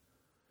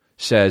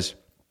 says,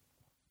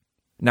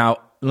 now,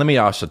 let me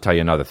also tell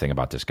you another thing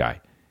about this guy.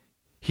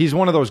 He's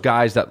one of those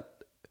guys that,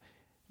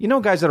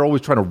 guys that are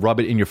always trying to rub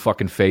it in your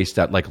fucking face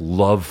that, like,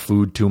 love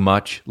food too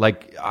much.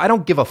 Like, I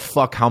don't give a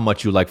fuck how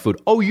much you like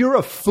food. Oh, you're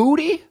a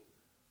foodie?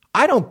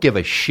 I don't give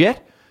a shit.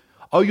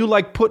 Oh, you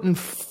like putting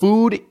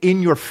food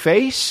in your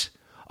face?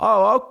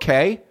 Oh,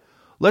 okay.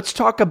 Let's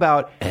talk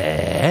about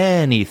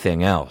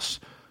anything else.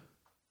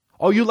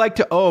 Oh, you like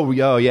to,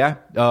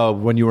 yeah?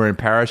 When you were in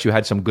Paris, you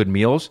had some good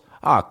meals?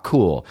 Ah,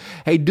 cool.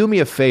 Hey, do me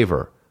a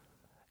favor.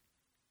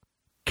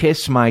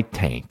 Kiss my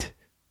taint.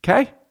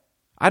 Okay?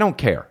 I don't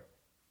care.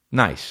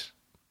 Nice.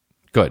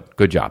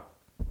 Good job.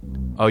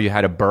 Oh, you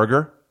had a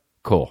burger?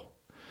 Cool.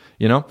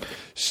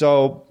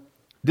 So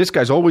this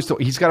guy's always,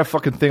 he's got a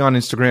fucking thing on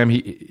Instagram.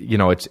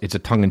 It's a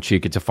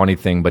tongue-in-cheek. It's a funny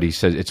thing, but he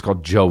says it's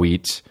called Joe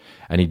Eats,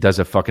 and he does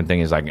a fucking thing.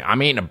 He's like,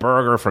 I'm eating a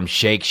burger from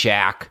Shake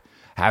Shack.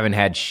 Haven't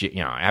had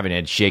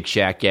Shake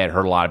Shack yet.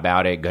 Heard a lot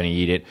about it. Gonna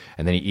eat it.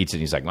 And then he eats it,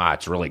 and he's like,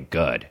 it's really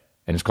good.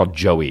 And it's called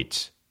Joe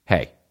Eats.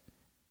 Hey,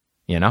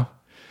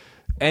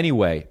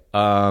 Anyway,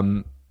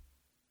 so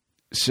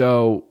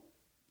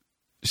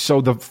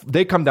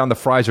they come down, the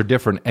fries are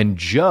different, and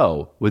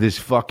Joe, with his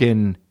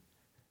fucking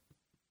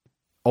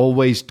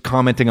always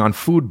commenting on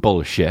food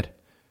bullshit,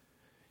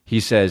 he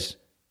says,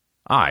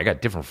 I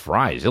got different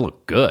fries. They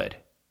look good.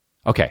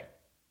 Okay.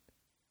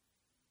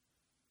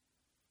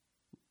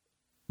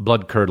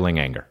 Blood-curdling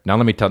anger. Now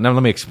let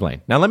me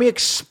explain. Now let me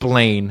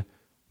explain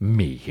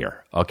me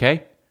here,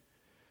 okay?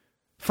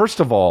 First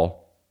of all,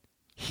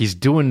 he's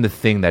doing the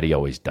thing that he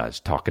always does,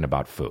 talking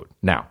about food.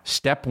 Now,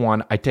 step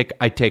one, I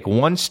take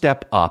one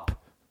step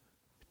up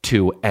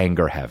to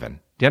anger heaven.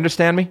 Do you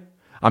understand me?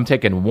 I'm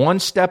taking one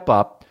step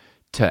up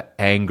to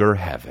anger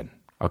heaven,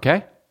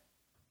 okay?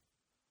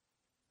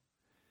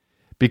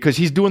 Because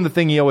he's doing the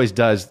thing he always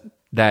does,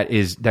 that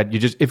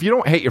if you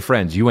don't hate your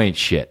friends, you ain't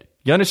shit.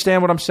 You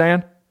understand what I'm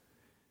saying?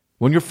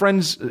 When your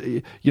friends,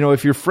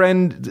 if your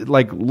friend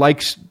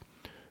likes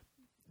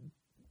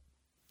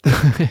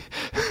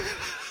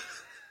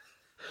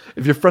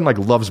if your friend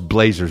loves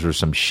blazers or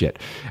some shit,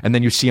 and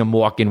then you see him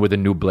walk in with a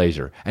new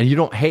blazer, and you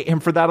don't hate him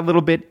for that a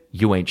little bit,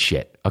 you ain't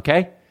shit,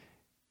 okay?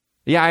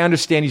 Yeah, I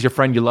understand he's your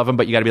friend, you love him,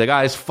 but you gotta be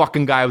like, this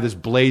fucking guy with his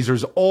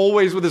blazers,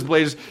 always with his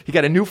blazers. He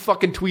got a new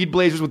fucking tweed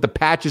blazers with the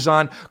patches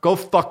on. Go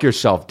fuck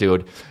yourself,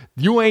 dude.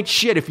 You ain't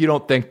shit if you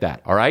don't think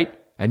that, all right?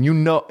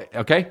 And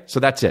okay? So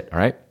that's it, all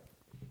right?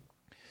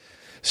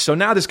 So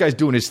now this guy's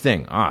doing his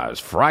thing. His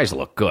fries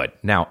look good.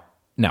 Now,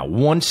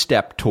 one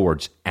step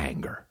towards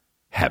anger,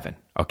 heaven,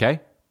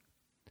 okay?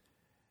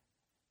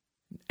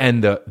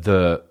 And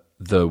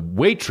the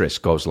waitress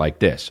goes like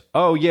this.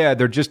 Oh, yeah,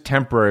 they're just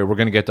temporary. We're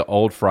going to get the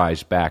old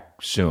fries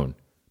back soon,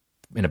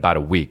 in about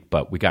a week,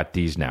 but we got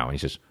these now. And he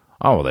says,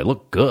 well, they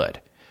look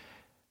good.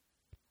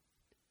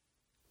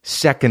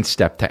 Second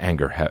step to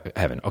anger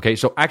heaven. Okay,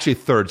 so actually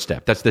third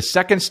step. That's the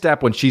second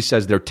step when she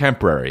says they're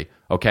temporary,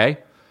 okay?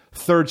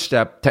 Third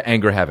step to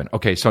anger heaven.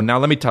 Okay, so now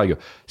let me tell you.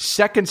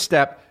 Second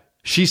step,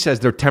 she says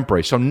they're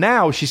temporary. So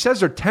now she says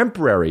they're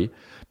temporary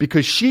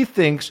because she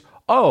thinks,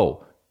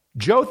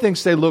 Joe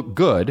thinks they look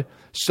good.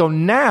 So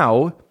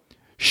now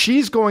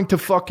she's going to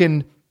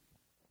fucking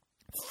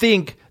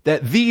think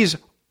that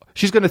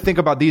she's going to think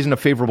about these in a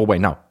favorable way.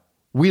 Now,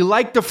 we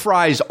like the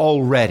fries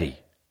already.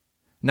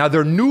 Now,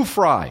 they're new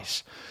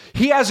fries.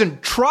 He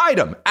hasn't tried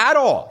them at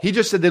all. He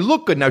just said they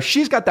look good. Now,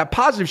 she's got that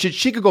positive shit.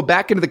 She could go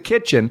back into the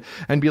kitchen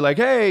and be like,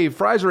 hey,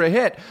 fries are a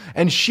hit.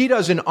 And she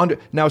doesn't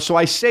Now, so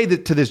I say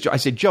that to this, I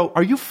say, Joe,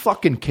 are you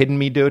fucking kidding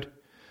me, dude?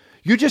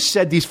 You just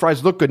said these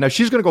fries look good. Now,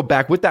 she's going to go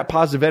back with that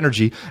positive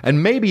energy.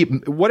 And maybe,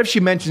 what if she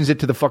mentions it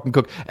to the fucking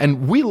cook?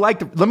 And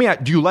let me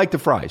ask, do you like the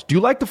fries? Do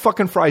you like the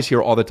fucking fries here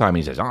all the time? And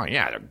he says, oh,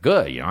 yeah, they're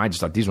good. I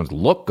just thought these ones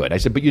look good. I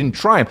said, but you didn't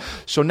try them.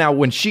 So now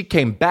when she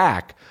came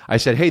back, I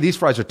said, hey, these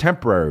fries are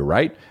temporary,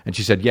 right? And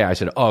she said, yeah. I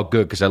said, oh,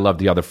 good, because I love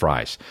the other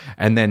fries.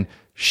 And then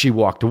she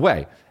walked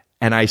away.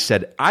 And I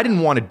said, I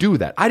didn't want to do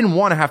that. I didn't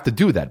want to have to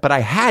do that. But I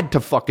had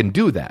to fucking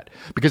do that.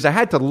 Because I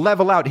had to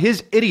level out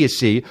his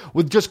idiocy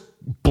with just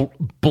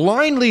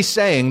blindly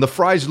saying the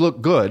fries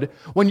look good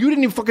when you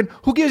didn't even fucking...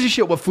 Who gives a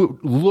shit what food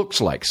looks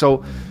like?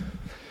 So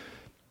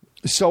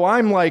So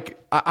I'm like,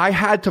 I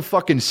had to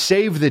fucking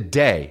save the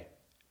day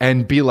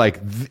and be like,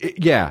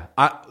 yeah.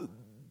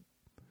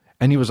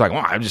 And he was like,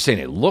 well, I'm just saying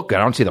it look good.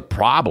 I don't see the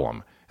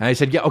problem. And I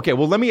said, yeah, okay,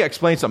 well, let me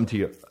explain something to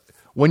you.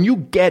 When you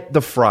get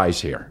the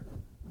fries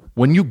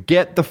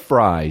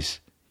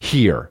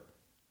here,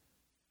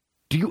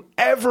 do you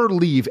ever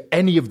leave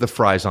any of the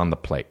fries on the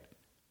plate?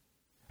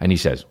 And he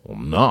says, well,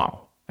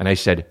 no. And I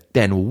said,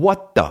 then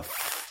what the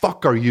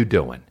fuck are you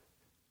doing?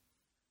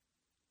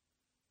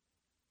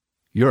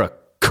 You're a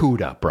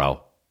CUDA,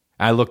 bro.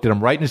 I looked at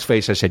him right in his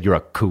face. I said, you're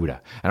a CUDA.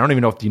 I don't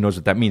even know if he knows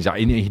what that means.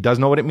 He does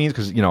know what it means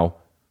because,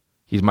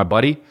 he's my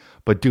buddy.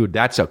 But, dude,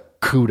 that's a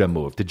CUDA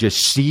move. To just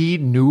see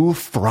new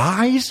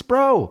fries,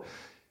 bro.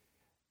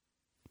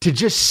 To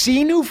just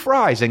see new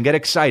fries and get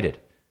excited.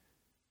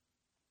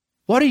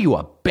 What are you,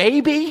 a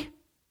baby?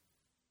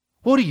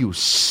 What are you,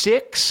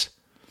 6?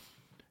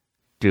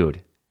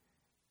 Dude,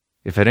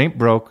 if it ain't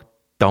broke,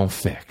 don't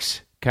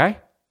fix. Okay?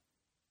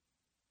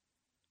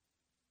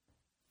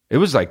 It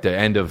was like the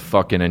end of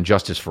fucking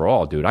Injustice for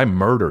All, dude. I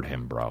murdered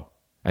him, bro.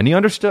 And he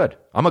understood.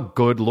 I'm a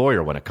good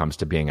lawyer when it comes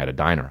to being at a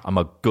diner. I'm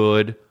a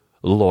good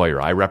lawyer.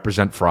 I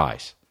represent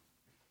fries.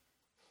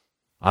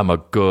 I'm a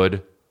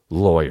good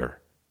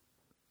lawyer.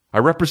 I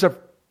represent...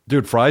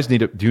 Dude, fries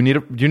need... Do you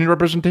need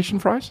representation,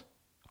 fries?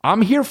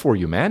 I'm here for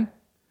you, man.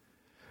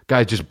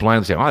 Guys just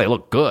blindly saying, oh, they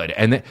look good.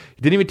 And he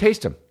didn't even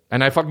taste them.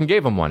 And I fucking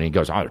gave him one. And he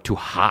goes, oh, they're too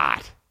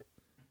hot.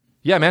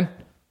 Yeah, man.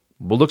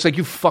 Well, looks like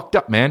you fucked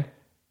up, man.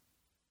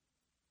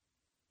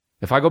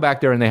 If I go back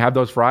there and they have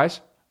those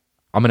fries,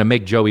 I'm going to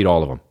make Joe eat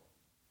all of them.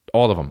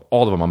 All of them.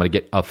 I'm going to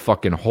get a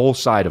fucking whole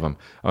side of them.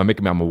 I'm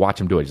going to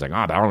watch him do it. He's like,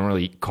 I don't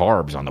really eat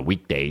carbs on the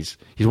weekdays.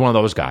 He's one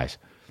of those guys.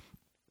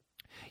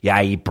 Yeah,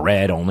 I eat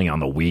bread only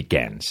on the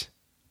weekends.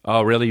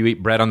 Oh, really? You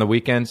eat bread on the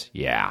weekends?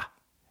 Yeah.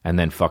 And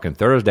then fucking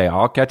Thursday,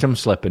 I'll catch him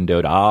slipping,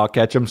 dude. I'll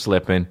catch him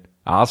slipping.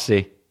 I'll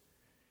see.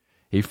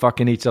 He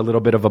fucking eats a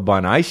little bit of a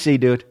bun. I see,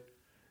 dude.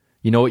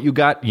 You know what you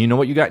got? You know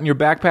what you got in your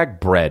backpack?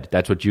 Bread.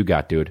 That's what you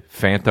got, dude.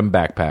 Phantom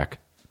backpack.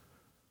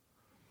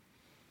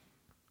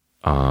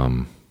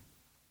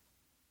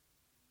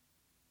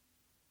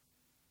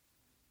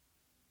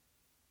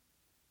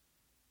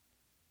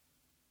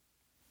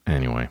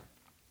 Anyway,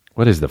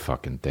 what is the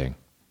fucking thing?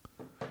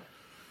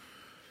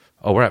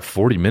 Oh, we're at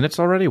 40 minutes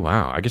already?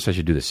 Wow. I guess I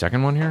should do the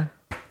second one here.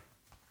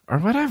 Or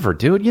whatever,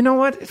 dude. You know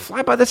what?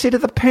 Fly by the seat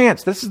of the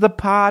pants. This is the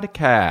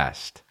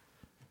podcast.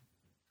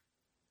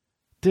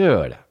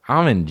 Dude,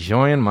 I'm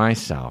enjoying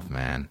myself,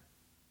 man.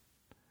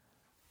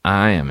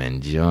 I am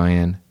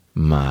enjoying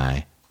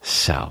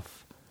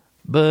myself.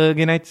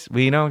 Boogie nights,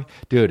 we know.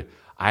 Dude,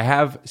 I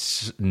have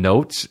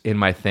notes in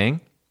my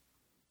thing.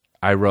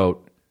 I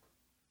wrote,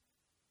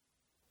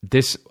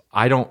 this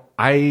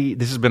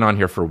has been on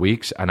here for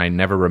weeks, and I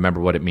never remember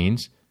what it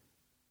means.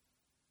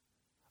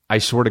 I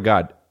swear to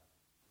God,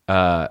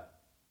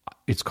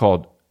 it's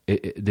called,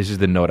 this is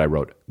the note I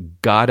wrote,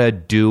 gotta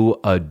do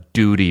a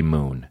duty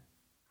moon.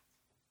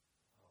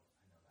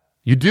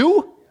 You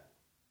do?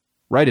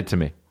 Write it to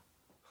me.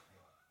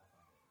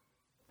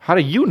 How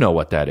do you know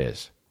what that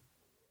is?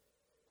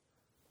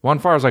 Juan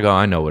Farr's like, oh,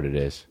 I know what it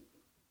is.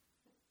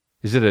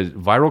 Is it a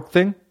viral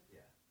thing?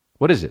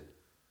 What is it?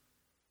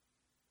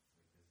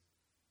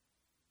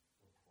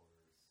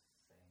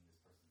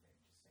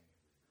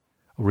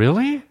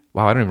 Really?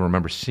 Wow, I don't even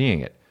remember seeing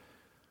it.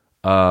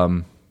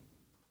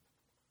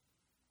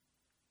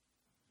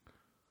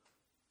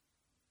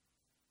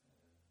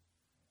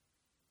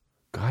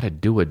 Gotta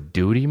do a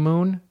duty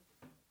moon?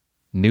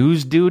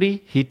 News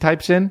duty? He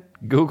types in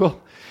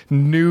Google.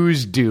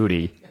 News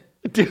duty.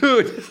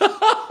 Dude.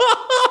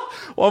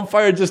 On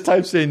Fire just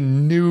types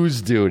in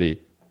news duty.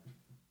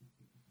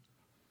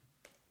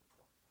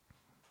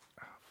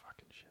 Oh,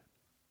 fucking shit.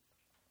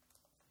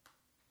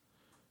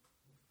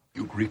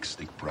 You Greeks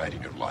take pride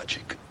in your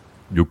logic.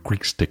 You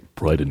Greeks take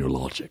pride in your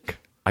logic.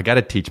 I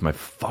gotta teach my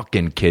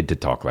fucking kid to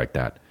talk like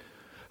that.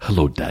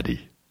 Hello,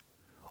 Daddy.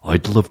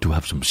 I'd love to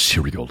have some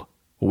cereal.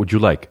 What would you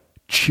like?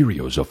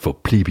 Cheerios are for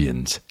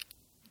plebeians.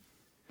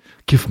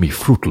 Give me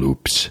Fruit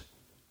Loops.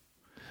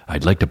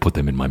 I'd like to put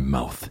them in my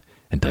mouth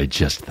and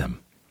digest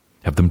them.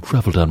 Have them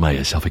travel down my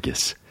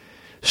esophagus,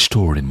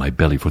 store in my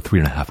belly for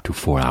 3.5 to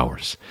 4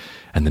 hours,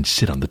 and then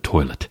sit on the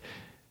toilet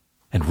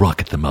and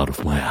rocket them out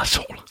of my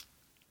asshole.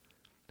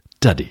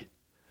 Daddy,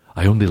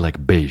 I only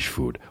like beige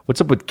food. What's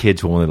up with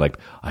kids who only like...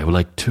 I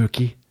like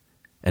turkey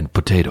and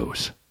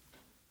potatoes.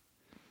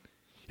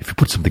 If you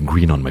put something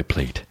green on my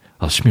plate,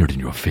 I'll smear it in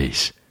your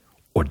face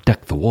or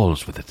deck the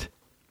walls with it.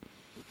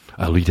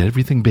 I'll eat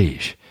everything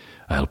beige.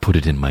 I'll put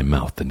it in my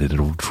mouth, and then it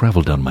will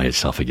travel down my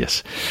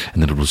esophagus, and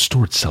then it will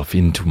store itself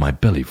into my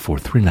belly for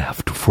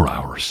 3.5 to 4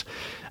 hours.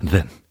 And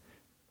then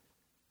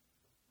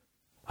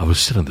I will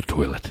sit on the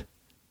toilet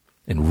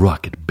and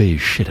rocket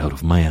beige shit out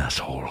of my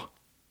asshole.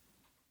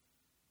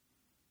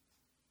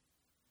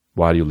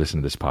 Why do you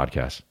listen to this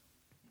podcast?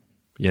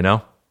 You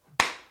know?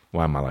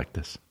 Why am I like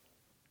this?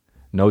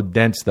 No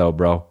dents, though,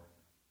 bro.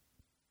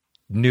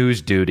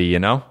 News duty, you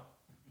know?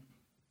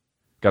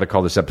 Got to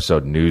call this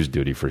episode News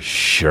Duty for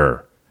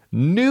sure.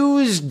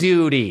 News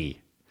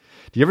Duty.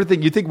 Do you ever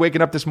think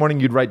waking up this morning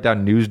you'd write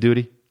down news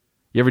duty?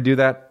 You ever do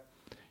that?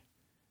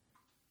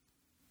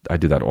 I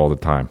do that all the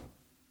time.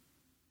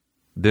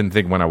 Didn't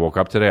think when I woke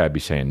up today I'd be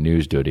saying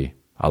news duty.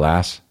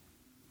 Alas,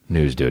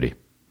 news duty.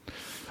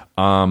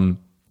 Did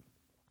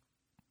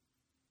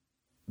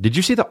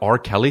you see the R.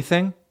 Kelly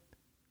thing?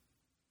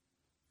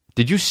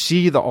 Did you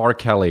see the R.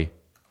 Kelly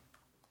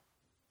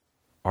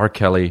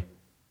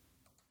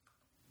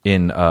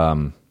in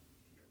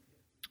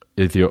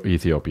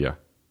Ethiopia?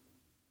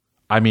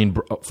 I mean,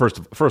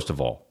 first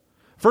of all,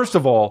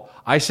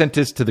 I sent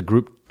this to the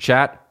group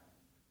chat,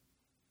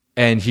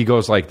 and he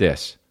goes like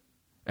this,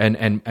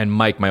 and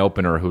Mike, my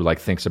opener, who like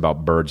thinks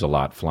about birds a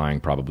lot, flying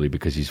probably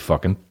because he's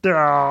fucking.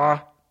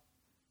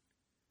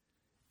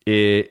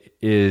 It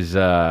is.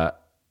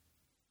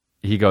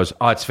 He goes,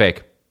 oh, it's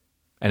fake,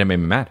 and it made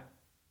me mad.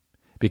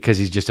 Because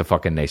he's just a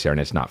fucking naysayer and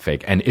it's not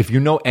fake. And if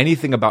you know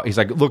anything about, he's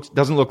like,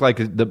 doesn't look like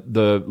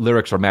the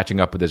lyrics are matching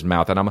up with his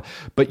mouth.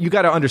 But you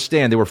got to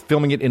understand, they were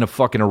filming it in a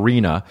fucking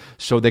arena,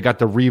 so they got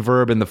the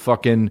reverb and the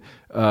fucking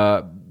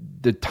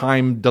the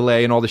time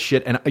delay and all the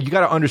shit. And you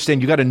got to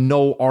understand, you got to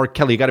know R.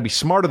 Kelly. You got to be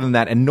smarter than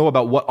that and know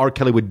about what R.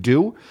 Kelly would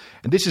do.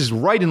 And this is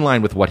right in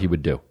line with what he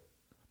would do.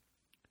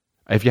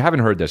 If you haven't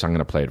heard this, I'm going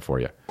to play it for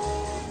you.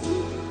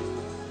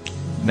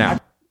 Now,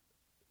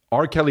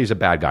 R. Kelly's a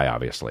bad guy,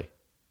 obviously.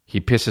 He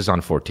pisses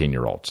on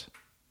 14-year-olds.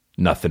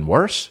 Nothing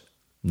worse.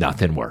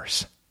 Nothing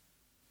worse.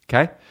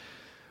 Okay?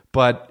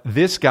 But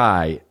this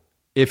guy,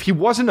 if he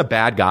wasn't a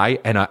bad guy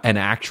and an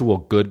actual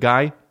good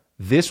guy,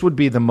 this would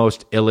be the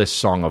most illest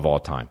song of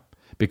all time.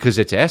 Because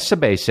it's so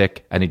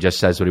basic and he just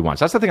says what he wants.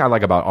 That's the thing I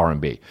like about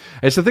R&B.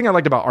 It's the thing I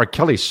liked about R.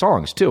 Kelly's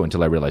songs, too,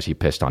 until I realized he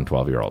pissed on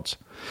 12-year-olds.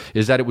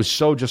 Is that it was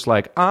so just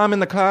like, I'm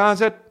in the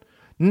closet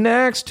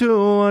next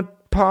to a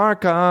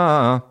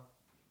parka.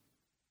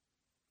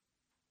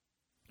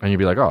 And you'd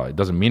be like, oh, it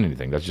doesn't mean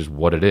anything. That's just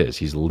what it is.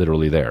 He's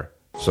literally there.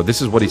 So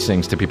this is what he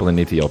sings to people in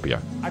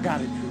Ethiopia. I got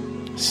it.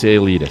 Say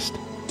elitist.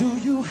 Do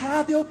you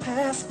have your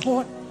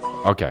passport?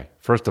 Okay.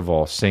 First of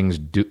all, sings...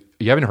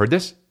 You haven't heard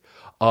this?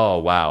 Oh,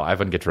 wow.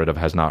 Ivan Gets Rid Of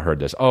has not heard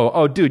this.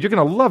 Oh, dude, you're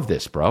going to love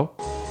this, bro.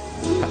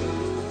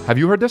 Have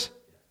you heard this?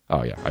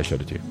 Oh, yeah. I showed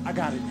it to you. I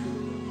got it.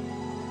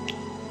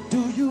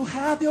 Do you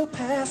have your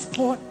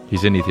passport?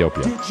 He's in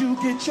Ethiopia. Did you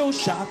get your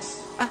shots?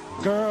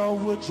 Girl,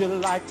 would you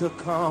like to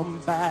come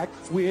back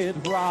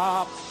with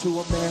Rob to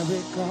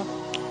America?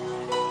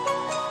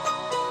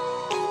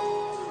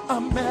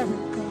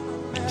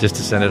 America. Just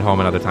to send it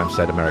home another time,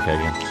 said America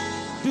again.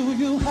 Do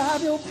you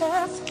have your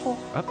passport?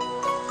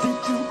 Did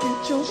you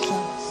get your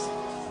shots?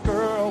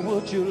 Girl,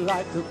 would you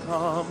like to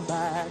come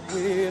back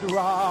with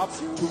Rob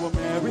to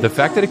America? The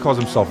fact that he calls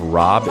himself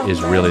Rob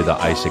is really the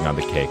icing on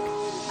the cake.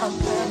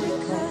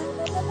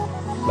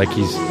 America. Like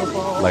he's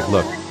like,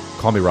 look,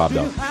 call me Rob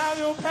though.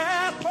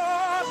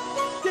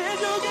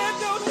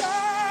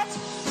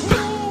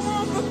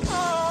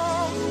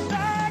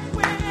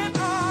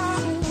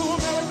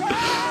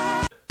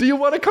 Do you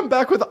want to come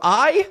back with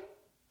I?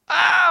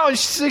 Oh,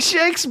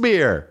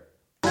 Shakespeare.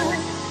 Do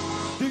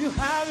you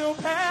have your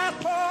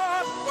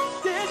passport?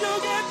 Did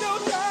you get your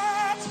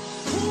shots?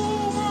 Who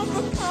wants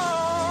to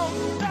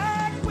come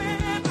back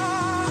with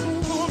us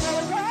to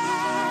America?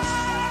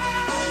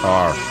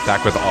 R.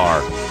 Back with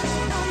R.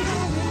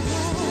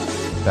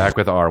 Back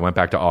with R. Went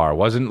back to R.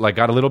 Wasn't like,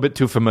 got a little bit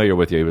too familiar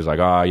with you. He was like,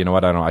 you know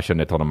what? I shouldn't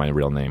have told him my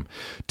real name.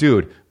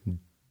 Dude.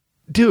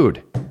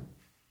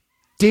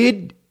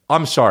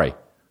 I'm sorry.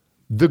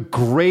 The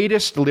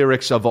greatest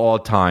lyrics of all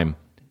time.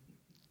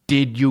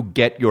 Did you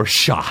get your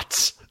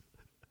shots?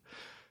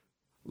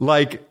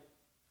 Like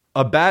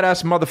a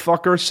badass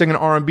motherfucker singing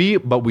R&B,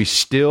 but we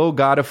still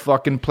gotta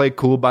fucking play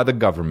cool by the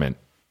government.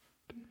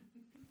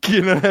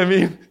 You know what I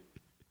mean?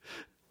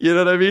 You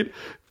know what I mean?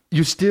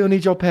 You still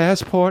need your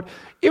passport.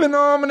 Even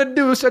though I'm gonna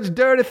do such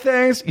dirty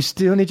things, you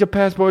still need your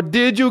passport.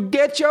 Did you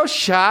get your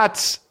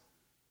shots?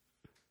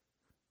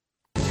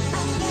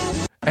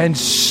 And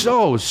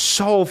so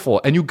soulful.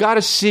 And you got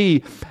to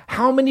see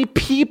how many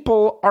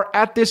people are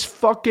at this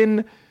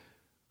fucking...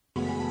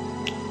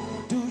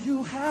 Do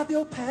you have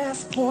your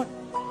passport?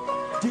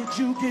 Did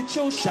you get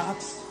your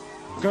shots?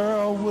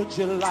 Girl, would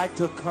you like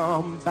to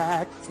come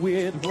back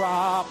with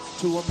Rob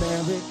to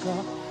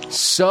America?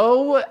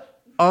 So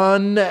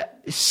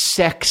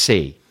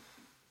unsexy.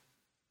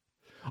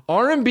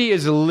 R&B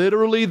is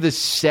literally the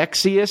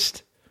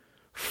sexiest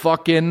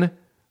fucking...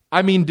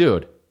 I mean,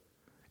 dude,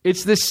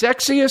 it's the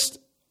sexiest...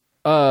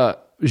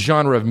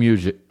 genre of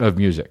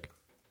music.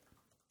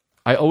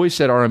 I always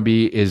said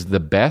R&B is the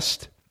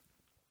best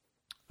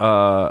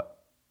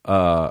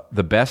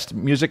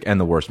music and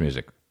the worst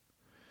music.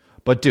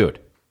 But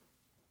dude,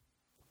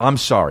 I'm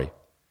sorry.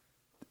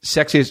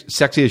 Sexy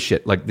as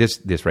shit. Like this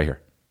right here.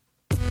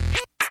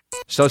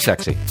 So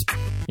sexy.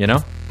 You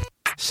know?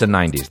 It's the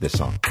 90s, this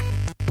song.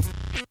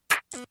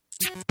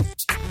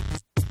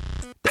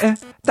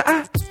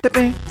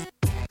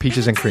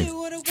 Peaches and cream.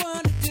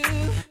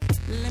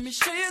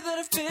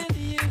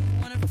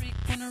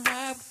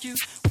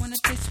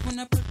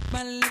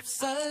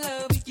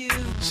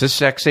 Is this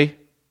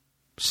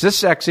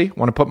sexy?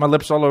 Want to put my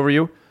lips all over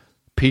you?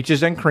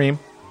 Peaches and cream.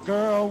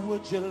 Girl,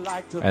 would you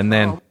like to And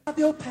then- have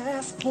your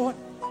passport?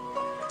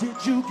 Did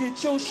you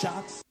get your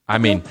shots? I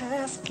mean- Your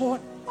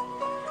passport.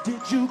 Did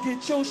you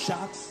get your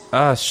shots?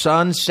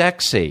 Sun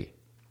sexy.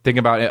 Think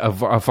about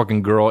a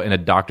fucking girl in a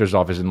doctor's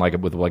office and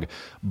with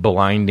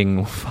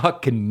blinding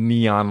fucking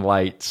neon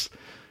lights.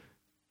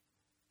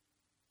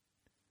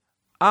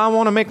 I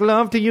want to make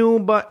love to you,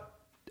 but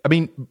I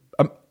mean,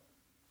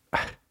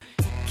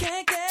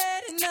 Can't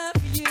get enough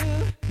of you.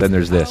 then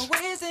there's this.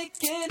 Always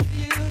thinking of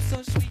you.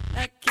 So sweet,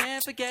 I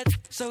can't forget.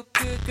 So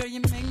good, girl, you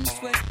make me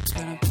sweat.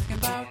 What I'm talking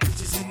about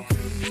peaches and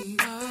cream.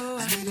 Oh,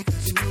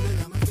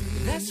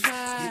 that's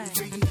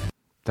right.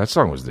 That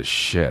song was the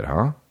shit,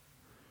 huh?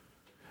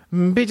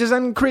 Peaches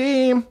and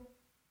cream.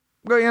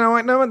 Girl, you know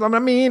what I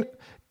mean?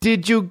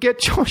 Did you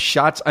get your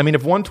shots? I mean,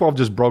 if 112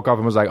 just broke off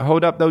and was like,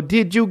 hold up, though,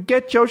 did you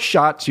get your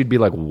shots? You'd be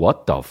like,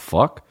 what the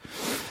fuck?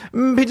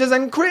 Peaches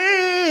and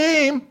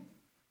cream.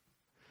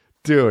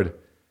 Dude,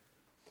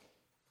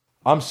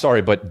 I'm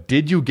sorry, but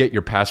did you get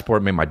your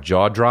passport? Made my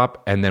jaw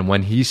drop. And then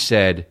when he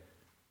said,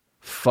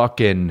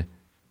 fucking,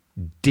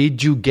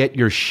 did you get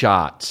your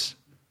shots?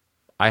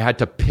 I had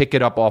to pick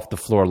it up off the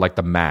floor like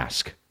the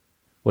mask.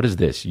 What is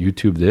this?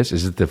 YouTube this?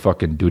 Is it the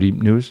fucking Doodie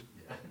news?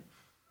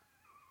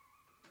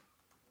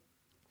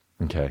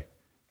 Okay.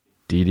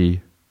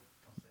 Doodie.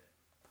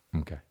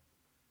 Okay.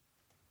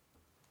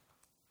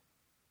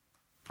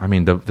 I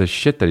mean, the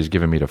shit that he's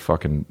giving me to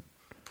fucking...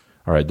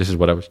 All right, this is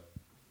what I was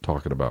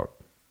talking about.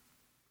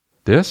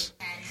 This?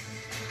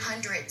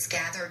 Hundreds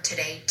gathered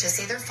today to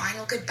say their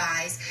final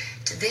goodbyes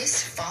to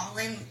this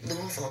fallen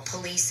Louisville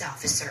police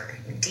officer,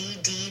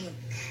 D.D.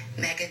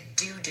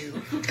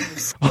 Megadoodoo.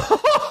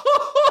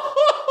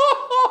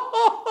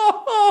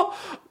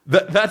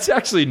 That's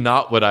actually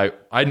not what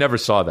I never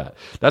saw that.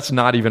 That's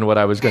not even what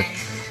I was going to...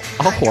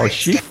 Oh, well,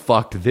 she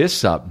fucked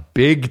this up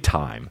big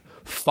time.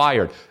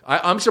 Fired.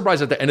 I'm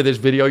surprised at the end of this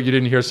video you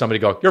didn't hear somebody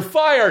go, you're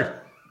fired!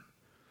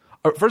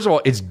 First of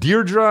all, it's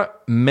Deirdre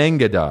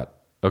Mengadot,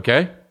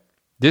 okay?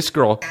 This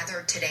girl...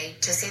 Gathered today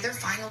to say their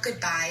final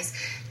goodbyes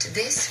to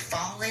this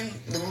fallen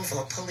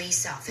Louisville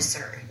police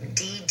officer,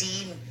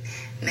 D.D.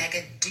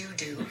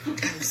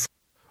 Megadoodoo.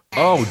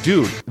 Oh,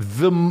 dude,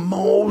 the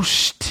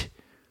most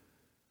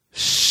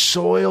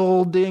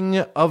soiling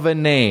of a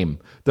name.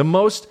 The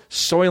most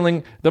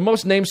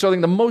name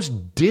soiling, the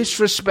most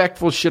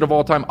disrespectful shit of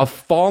all time. A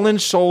fallen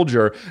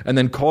soldier and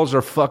then calls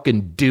her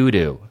fucking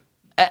doo-doo.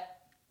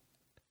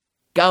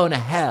 Going to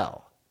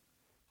hell.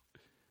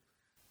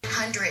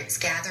 Hundreds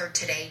gathered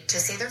today to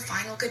say their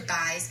final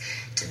goodbyes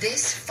to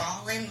this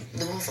fallen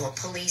Louisville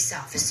police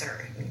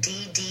officer,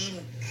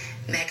 D.D.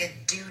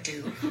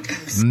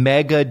 Megadoodoo.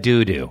 Mega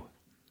doo-doo.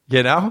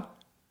 You know?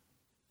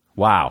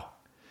 Wow.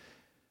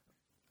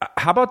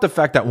 How about the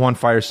fact that one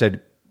fire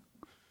said,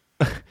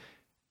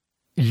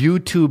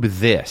 YouTube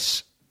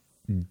this.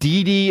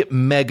 Doodie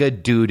Mega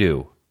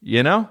Doo-doo.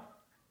 You know?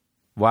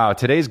 Wow,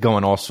 today's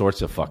going all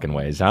sorts of fucking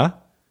ways, huh?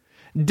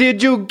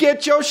 Did you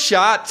get your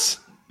shots?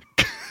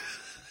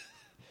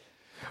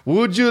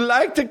 Would you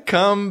like to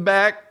come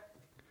back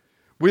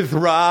with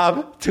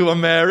Rob to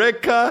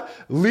America?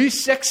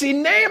 Least sexy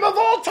name of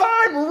all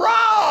time,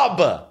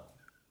 Rob!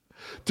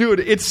 Dude,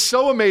 it's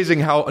so amazing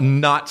how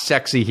not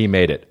sexy he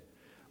made it.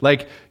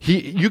 Like,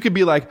 you could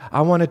be like,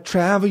 I want to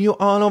travel you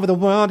all over the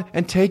world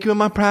and take you in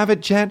my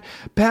private jet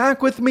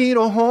back with me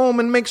to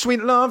home and make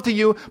sweet love to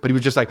you. But he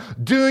was just like,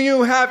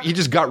 he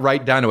just got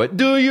right down to it.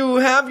 Do you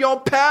have your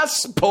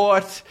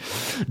passport?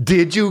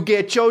 Did you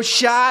get your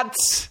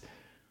shots?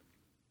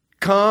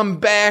 Come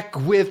back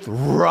with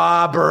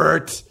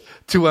Robert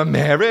to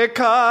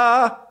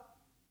America.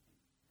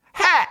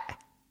 Ha!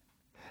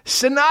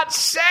 So not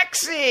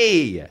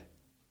sexy.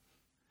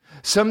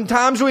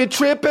 Sometimes we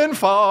trip and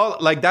fall.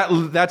 Like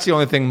that's the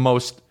only thing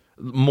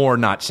more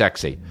not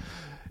sexy.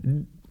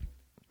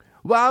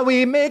 While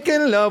we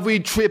making love, we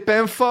trip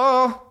and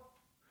fall.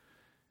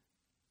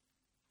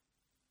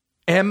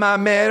 And my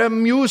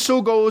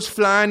Metamucil goes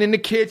flying in the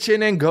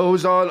kitchen and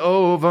goes all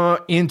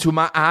over into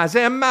my eyes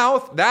and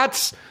mouth.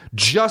 That's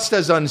just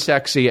as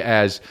unsexy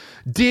as,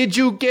 did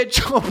you get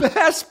your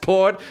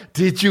passport?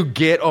 Did you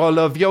get all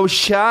of your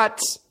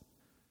shots?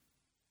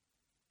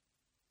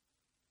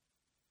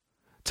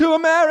 To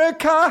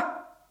America.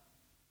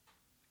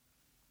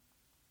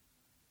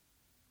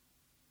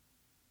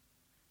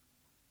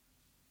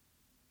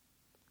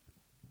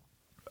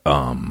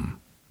 Anyway.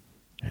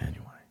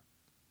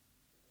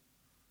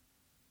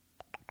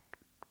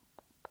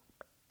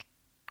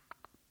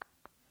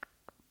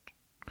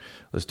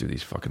 Let's do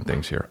these fucking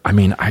things here. I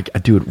mean,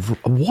 dude,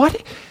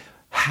 what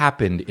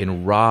happened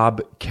in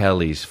Rob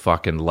Kelly's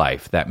fucking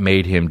life that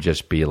made him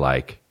just be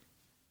like,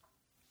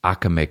 I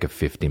can make a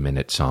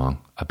 50-minute song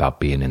about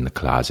being in the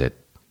closet.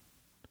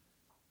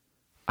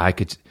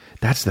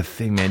 That's the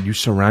thing, man. You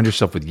surround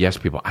yourself with yes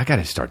people. I got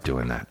to start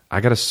doing that.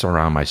 I got to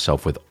surround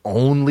myself with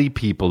only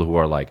people who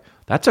are like,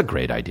 that's a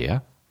great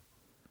idea.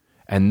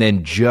 And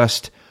then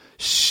just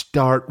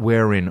start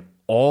wearing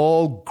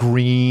all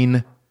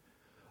green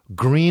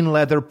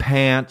leather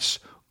pants,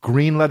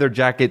 green leather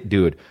jacket.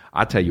 Dude,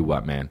 I'll tell you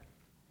what, man.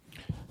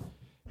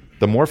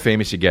 the more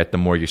famous you get, the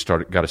more you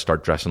got to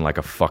start dressing like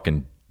a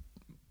fucking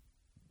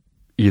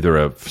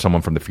either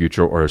someone from the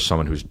future or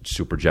someone who's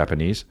super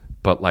Japanese.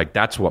 But like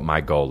that's what my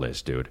goal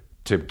is, dude.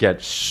 To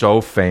get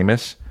so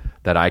famous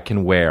that I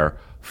can wear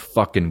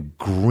fucking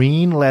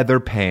green leather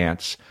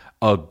pants,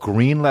 a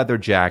green leather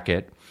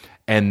jacket,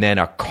 and then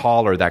a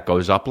collar that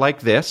goes up like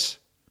this,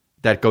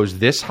 that goes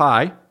this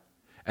high,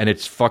 and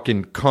it's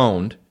fucking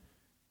coned,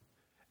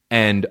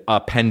 and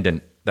a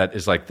pendant that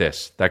is like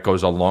this, that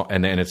goes along,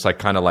 and it's like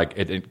kind of like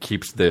it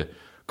keeps the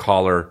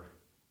collar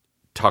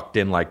tucked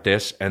in like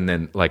this, and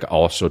then like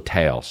also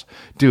tails.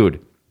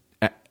 Dude,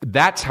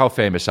 that's how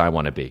famous I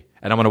want to be.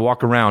 And I'm going to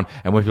walk around,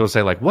 and when people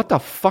say like, what the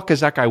fuck is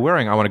that guy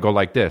wearing? I want to go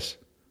like this.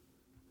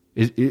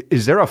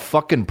 Is there a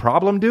fucking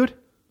problem, dude?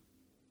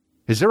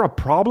 Is there a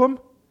problem?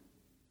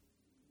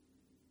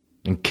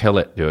 And kill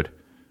it, dude.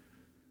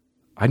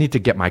 I need to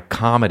get my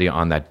comedy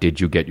on that did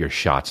you get your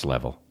shots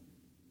level.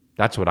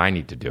 That's what I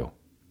need to do.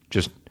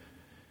 Just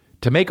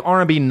to make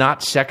R&B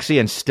not sexy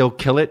and still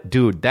kill it,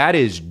 dude, that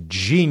is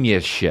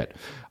genius shit.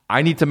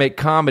 I need to make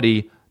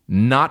comedy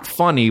not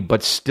funny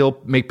but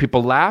still make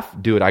people laugh.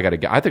 Dude, I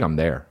think I'm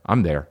there.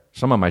 I'm there.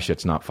 Some of my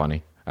shit's not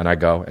funny. And I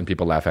go and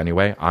people laugh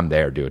anyway. I'm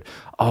there, dude.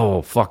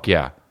 Oh, fuck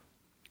yeah.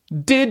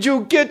 Did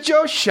you get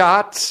your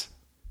shots?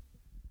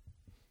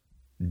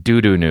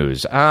 Doo-doo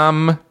news.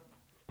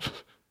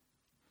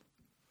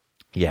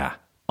 Yeah,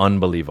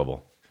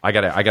 unbelievable. I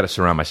gotta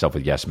surround myself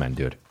with yes men,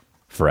 dude,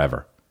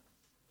 forever.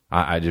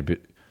 I'll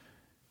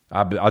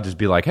just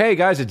be like, hey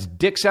guys, it's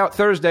Dicks Out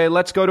Thursday.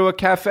 Let's go to a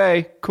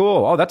cafe.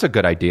 Cool. Oh, that's a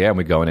good idea. And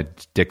we go and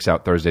it's Dicks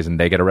Out Thursdays, and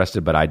they get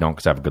arrested, but I don't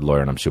because I have a good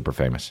lawyer and I'm super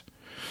famous.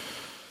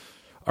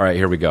 All right,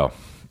 here we go.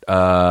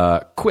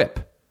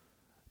 Quip.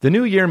 The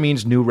new year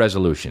means new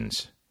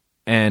resolutions,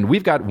 and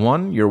we've got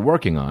one you're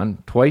working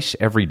on twice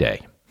every day.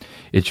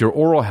 It's your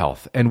oral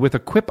health, and with a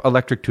Quip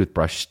electric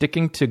toothbrush,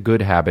 sticking to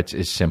good habits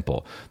is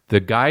simple. The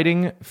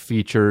guiding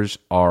features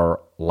are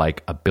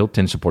like a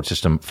built-in support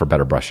system for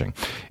better brushing.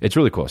 It's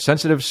really cool.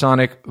 Sensitive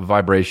sonic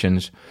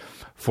vibrations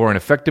for an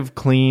effective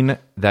clean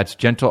that's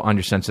gentle on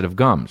your sensitive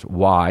gums.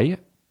 Why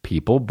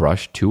people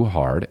brush too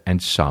hard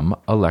and some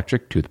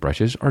electric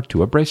toothbrushes are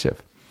too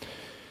abrasive.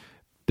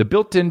 The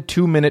built-in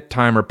 2-minute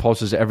timer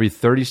pulses every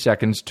 30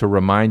 seconds to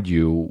remind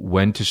you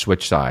when to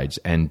switch sides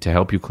and to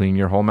help you clean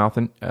your whole mouth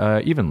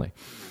evenly.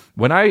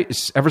 Ever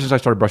since I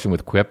started brushing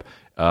with Quip,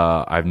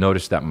 I've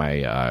noticed that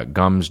my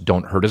gums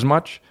don't hurt as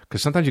much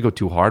because sometimes you go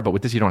too hard, but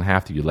with this you don't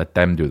have to. You let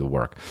them do the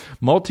work.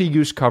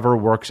 Multi-use cover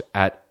works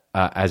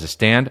as a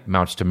stand,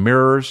 mounts to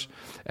mirrors,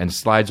 and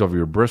slides over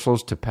your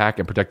bristles to pack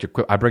and protect your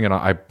Quip. I bring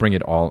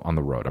it all on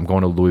the road. I'm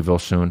going to Louisville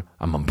soon.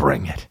 I'm gonna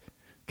bring it.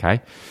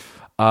 Okay.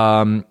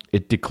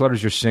 It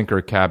declutters your sink or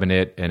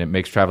cabinet, and it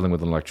makes traveling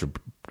with an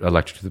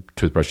electric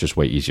toothbrush just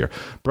way easier.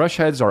 Brush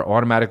heads are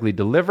automatically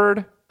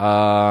delivered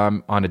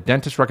on a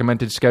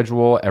dentist-recommended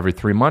schedule every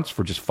 3 months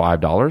for just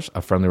 $5,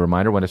 a friendly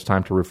reminder when it's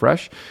time to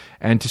refresh,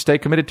 and to stay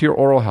committed to your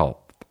oral health.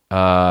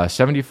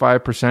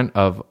 75%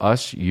 of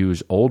us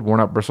use old,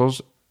 worn-out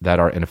bristles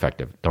that are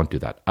ineffective. Don't do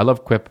that. I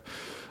love Quip.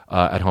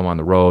 At home on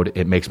the road.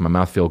 It makes my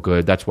mouth feel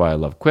good. That's why I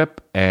love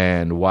Quip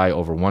and why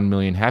over 1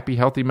 million happy,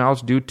 healthy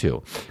mouths do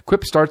too.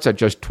 Quip starts at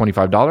just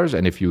 $25,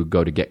 and if you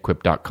go to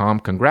getquip.com,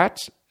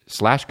 congrats,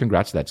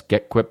 that's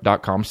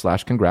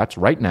getquip.com/congrats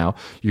right now,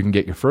 you can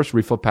get your first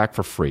refill pack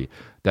for free.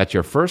 That's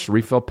your first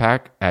refill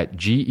pack at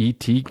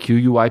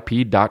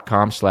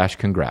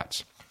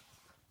getquip.com/congrats.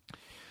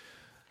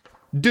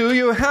 Do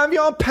you have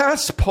your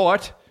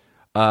passport?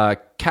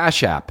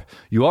 Cash App.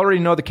 You already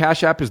know the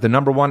Cash App is the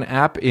 #1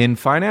 app in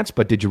finance,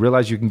 but did you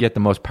realize you can get the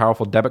most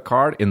powerful debit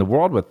card in the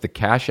world with the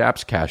Cash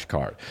App's Cash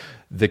Card?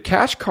 The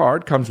Cash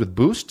Card comes with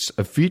boosts,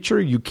 a feature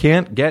you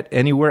can't get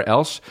anywhere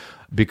else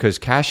because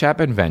Cash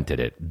App invented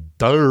it.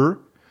 Duh.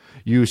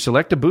 You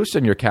select a boost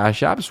in your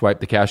Cash App, swipe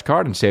the Cash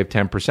Card, and save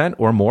 10%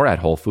 or more at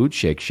Whole Foods,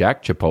 Shake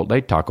Shack,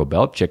 Chipotle, Taco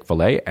Bell,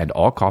 Chick-fil-A, and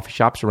all coffee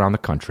shops around the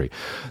country.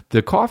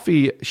 The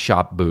coffee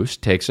shop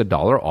boost takes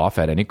 $1 off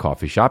at any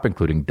coffee shop,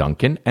 including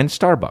Dunkin' and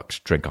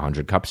Starbucks. Drink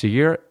 100 cups a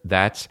year.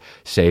 That's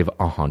save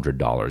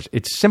 $100.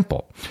 It's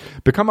simple.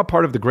 Become a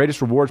part of the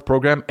greatest rewards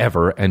program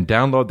ever and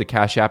download the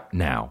Cash App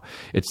now.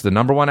 It's the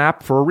 #1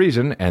 app for a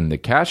reason, and the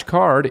Cash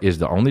Card is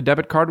the only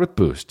debit card with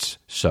boosts.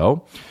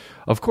 So,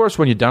 of course,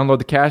 when you download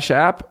the Cash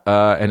App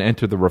and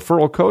enter the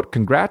referral code,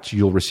 congrats,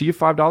 you'll receive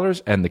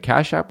 $5, and the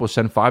Cash App will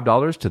send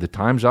 $5 to the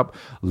Time's Up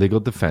Legal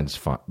Defense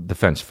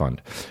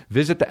Fund.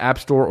 Visit the App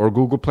Store or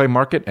Google Play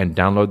Market and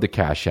download the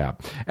Cash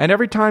App. And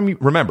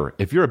remember,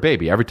 if you're a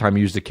baby, every time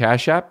you use the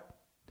Cash App,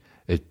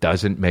 it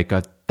doesn't make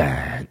a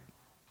dent.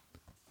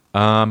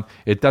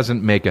 It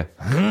doesn't make a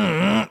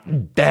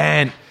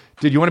dent.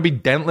 Dude, you want to be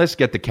dentless?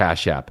 Get the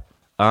Cash App.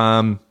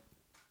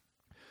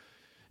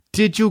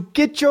 Did you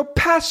get your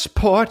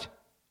passport?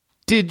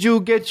 Did you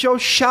get your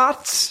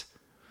shots?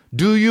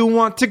 Do you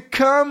want to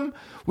come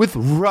with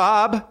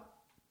Rob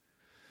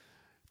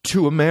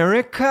to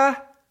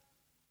America?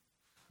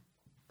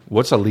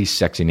 What's the least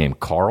sexy name?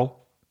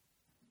 Carl?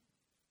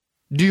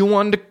 Do you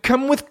want to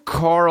come with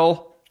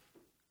Carl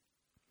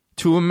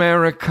to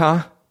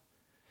America?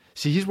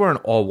 See, he's wearing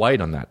all white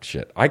on that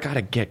shit. I got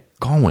to get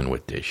going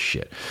with this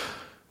shit.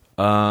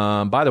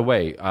 By the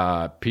way,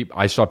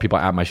 I saw people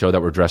at my show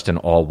that were dressed in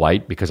all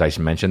white because I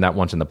mentioned that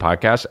once in the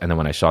podcast. And then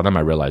when I saw them,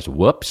 I realized,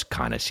 whoops,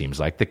 kind of seems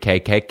like the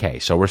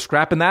KKK. So we're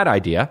scrapping that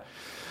idea.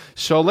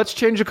 So let's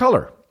change the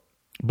color.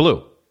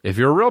 Blue. If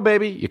you're a real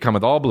baby, you come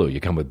with all blue.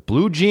 You come with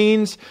blue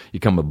jeans. You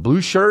come with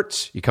blue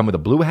shirts. You come with a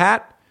blue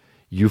hat.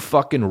 You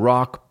fucking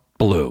rock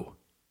blue.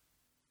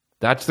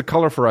 That's the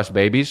color for us,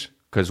 babies,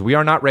 because we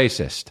are not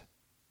racist.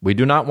 We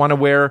do not want to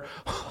wear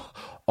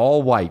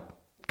all white.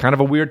 Kind of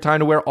a weird time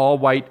to wear all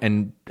white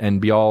and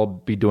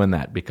be doing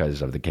that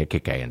because of the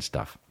KKK and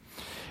stuff.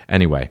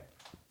 Anyway,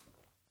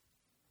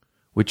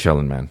 we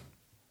chilling, man.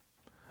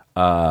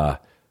 I'm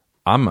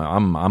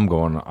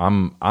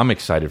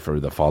excited for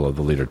the Follow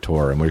the Leader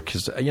tour, and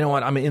because you know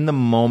what, I'm in the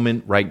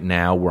moment right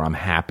now where I'm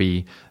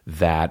happy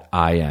that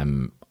I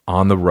am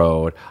on the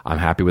road. I'm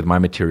happy with my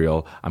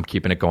material. I'm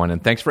keeping it going,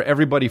 and thanks for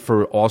everybody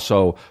for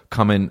also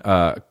coming,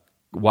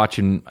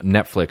 watching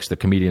Netflix, the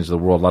comedians of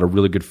the world. A lot of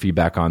really good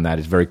feedback on that.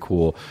 It's very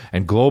cool,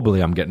 and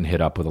globally, I'm getting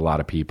hit up with a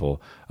lot of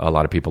people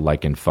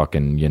like in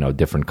fucking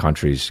different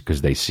countries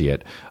because they see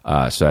it.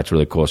 So that's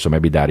really cool. So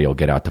maybe Daddy will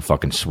get out to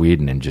fucking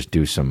Sweden and just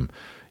do some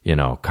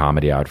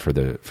comedy out for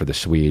the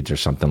Swedes or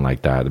something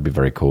like that. It'd be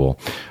very cool.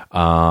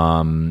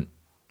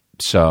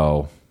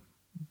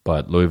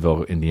 But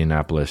Louisville,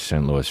 Indianapolis,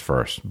 St. Louis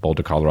first.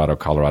 Boulder, Colorado,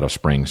 Colorado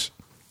Springs.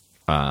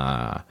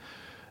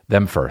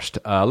 Them first.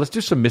 Let's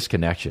do some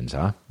misconnections,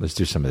 huh? Let's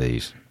do some of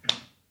these.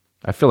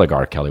 I feel like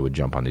R. Kelly would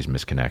jump on these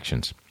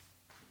misconnections.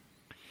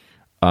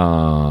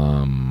 Yeah,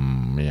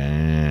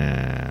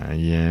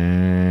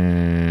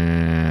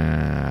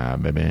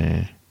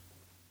 baby.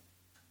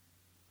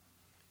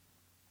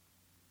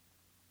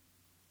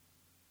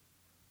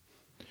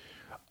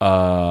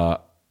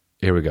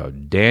 Here we go.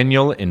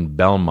 Daniel in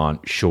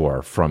Belmont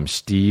Shore from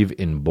Steve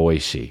in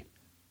Boise.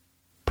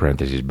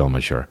 Parentheses,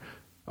 Belmont Shore.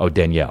 Oh,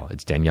 Danielle.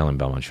 It's Danielle in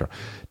Belmont Shore.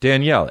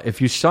 Danielle,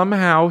 if you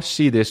somehow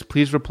see this,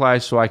 please reply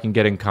so I can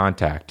get in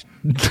contact.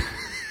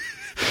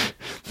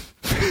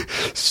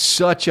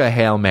 Such a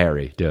Hail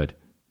Mary, dude.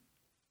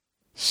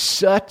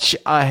 Such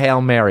a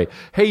Hail Mary.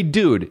 Hey,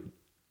 dude,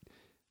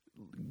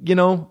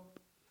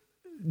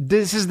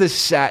 this is the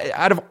sad,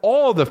 out of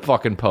all the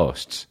fucking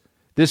posts,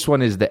 this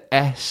one is the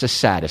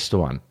saddest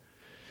one.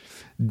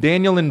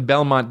 Daniel in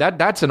Belmont,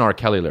 that's an R.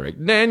 Kelly lyric.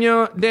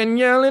 Daniel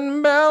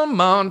in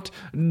Belmont,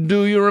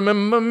 do you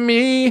remember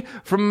me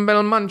from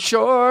Belmont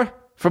Shore,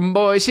 from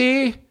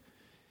Boise?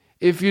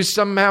 If you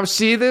somehow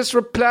see this,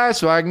 reply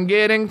so I can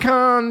get in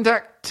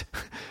contact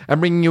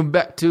and bring you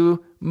back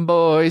to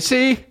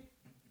Boise.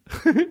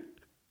 All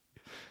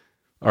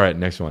right,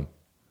 next one.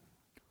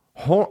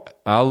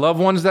 I love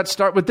ones that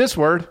start with this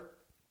word.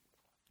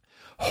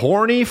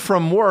 Horny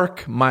from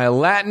work, my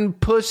Latin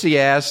pussy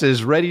ass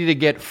is ready to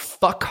get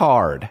fuck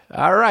hard.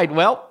 All right,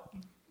 well,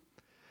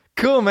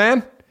 cool,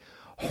 man.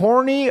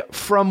 Horny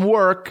from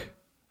work,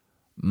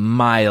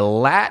 my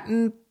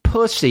Latin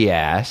pussy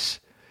ass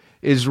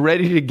is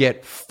ready to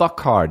get fuck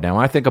hard. Now,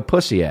 I think a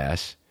pussy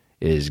ass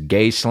is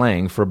gay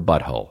slang for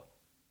butthole.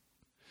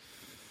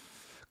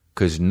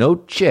 Because no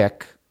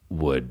chick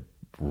would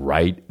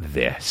write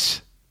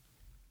this.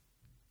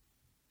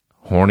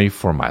 Horny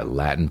for my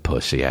Latin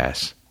pussy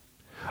ass.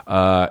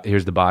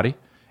 Here's the body.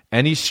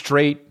 Any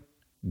straight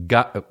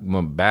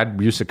bad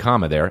use of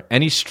comma there.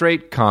 Any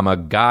straight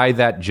guy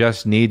that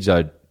just needs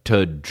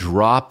to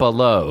drop a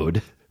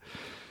load.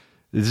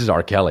 This is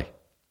R. Kelly.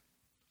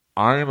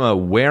 I am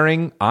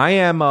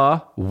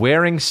a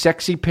wearing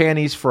sexy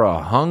panties for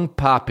a hung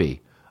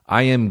poppy.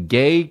 I am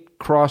gay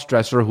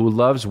crossdresser who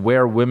loves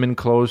wear women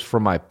clothes for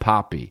my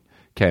poppy.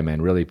 Okay,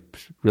 man, really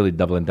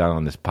doubling down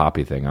on this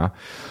poppy thing, huh?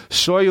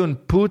 Soy un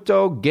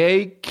puto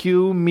gay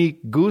que me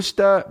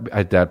gusta.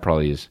 That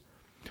probably is.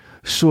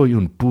 Soy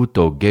un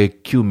puto gay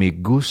que me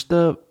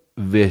gusta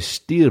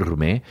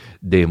vestirme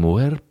de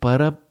mujer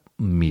para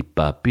mi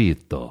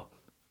papito.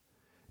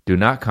 Do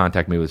not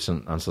contact me with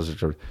some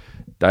unsolicited.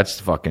 That's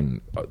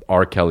fucking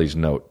R. Kelly's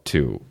note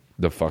to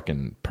the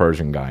fucking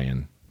Persian guy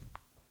in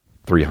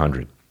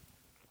 300.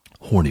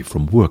 Horny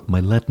from work, my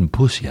Latin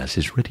pussy ass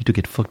is ready to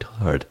get fucked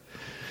hard.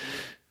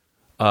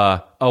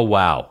 Oh,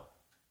 wow.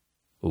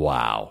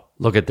 Wow.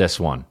 Look at this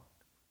one.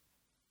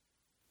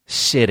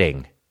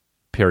 Sitting.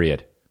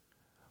 Period.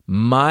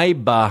 My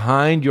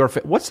behind your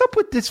face. What's up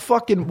with this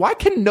fucking... Why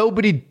can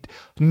nobody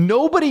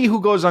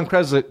who goes on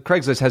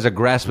Craigslist has a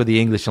grasp of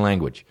the English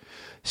language?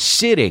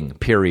 Sitting.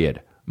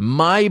 Period.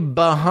 My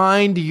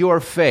behind your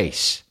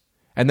face.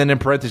 And then in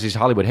parentheses,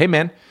 Hollywood. Hey,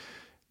 man,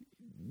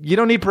 you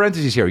don't need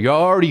parentheses here. You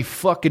already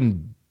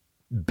fucking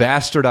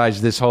bastardized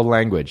this whole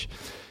language.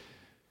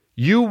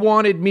 You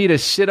wanted me to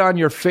sit on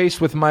your face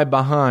with my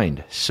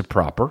behind.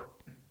 Proper.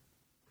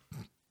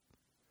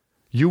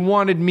 You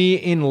wanted me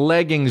in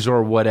leggings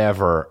or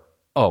whatever.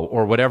 Oh,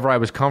 or whatever I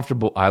was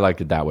comfortable. I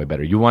liked it that way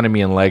better. You wanted me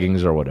in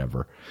leggings or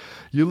whatever.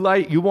 You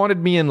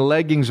wanted me in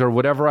leggings or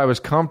whatever I was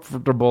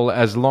comfortable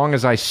as long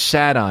as I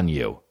sat on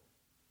you.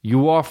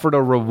 You offered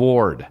a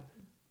reward.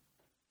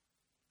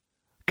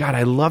 God,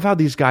 I love how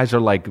these guys are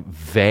like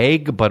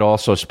vague but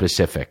also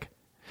specific.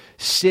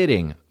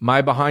 Sitting,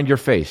 my behind your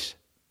face.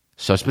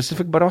 So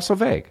specific but also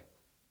vague.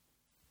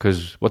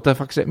 Because what the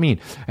fuck does that mean?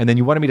 And then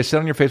you wanted me to sit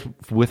on your face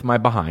with my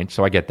behind,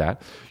 so I get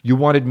that. You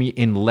wanted me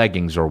in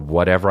leggings or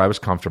whatever I was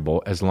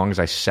comfortable as long as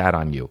I sat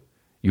on you.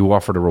 You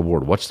offered a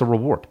reward. What's the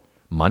reward?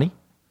 Money?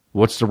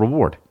 What's the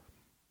reward?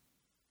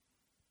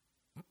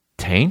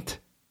 Taint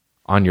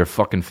on your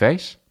fucking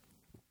face?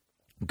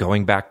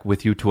 Going back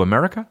with you to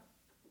America?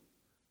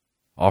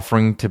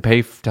 Offering to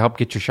pay to help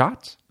get your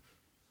shots?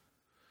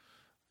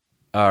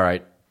 All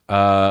right.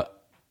 Oh,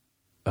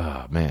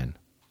 man.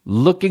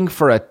 Looking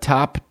for a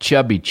top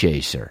chubby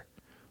chaser.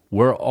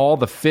 Where all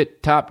the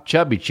fit top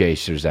chubby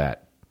chasers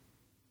at?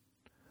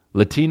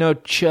 Latino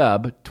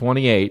Chub,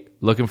 28,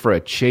 looking for a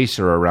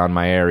chaser around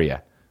my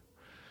area.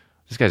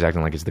 This guy's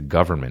acting like it's the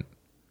government.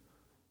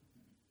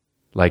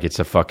 Like it's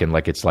a fucking,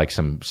 like it's like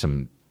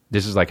some.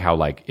 This is like how,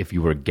 like, if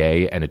you were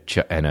gay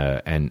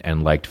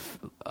and liked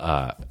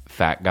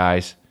fat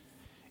guys,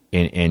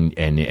 and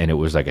it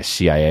was like a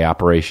CIA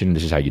operation.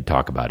 This is how you'd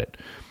talk about it.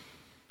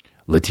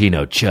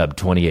 Latino Chub,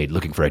 28,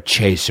 looking for a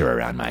chaser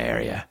around my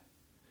area.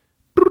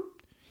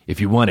 If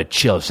you want to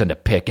chill, send a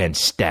pic and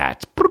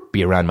stats.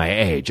 Be around my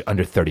age,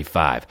 under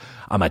 35.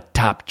 I'm a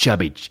top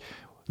chubby,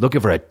 looking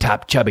for a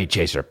top chubby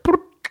chaser.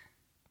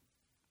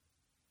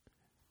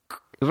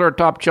 Is there a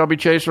top chubby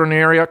chaser in the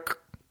area?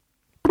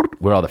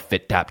 Where all the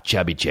fit top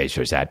chubby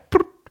chasers at?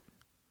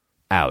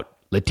 Out.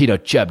 Latino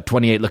Chub,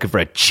 28, looking for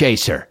a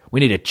chaser. We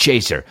need a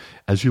chaser.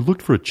 As you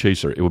looked for a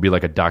chaser, it would be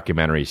like a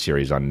documentary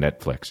series on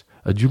Netflix.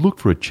 As you looked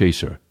for a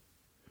chaser.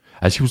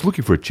 As he was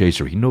looking for a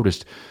chaser, he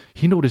noticed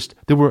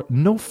there were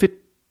no fit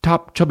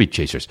top chubby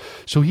chasers.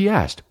 So he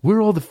asked, where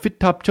are all the fit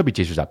top chubby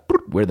chasers at?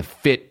 Where are the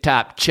fit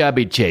top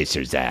chubby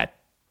chasers at?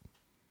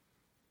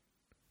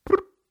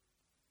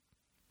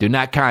 Do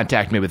not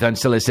contact me with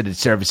unsolicited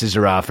services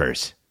or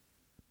offers.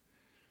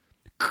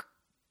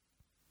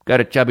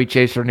 Got a chubby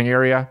chaser in the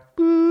area?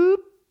 Boop.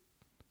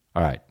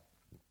 All right.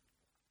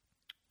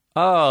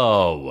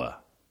 Oh.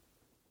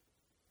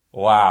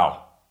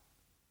 Wow.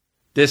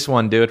 This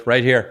one, dude,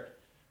 right here.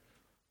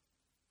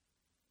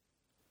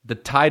 The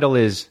title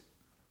is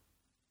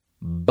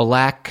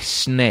Black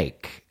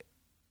Snake.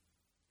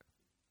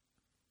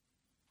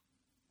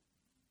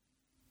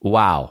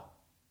 Wow.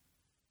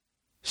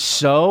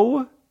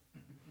 So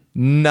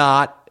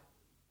not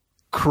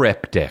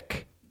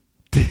cryptic.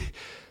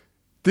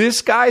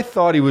 This guy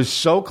thought he was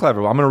so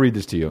clever. Well, I'm going to read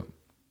this to you.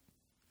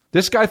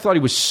 This guy thought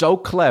he was so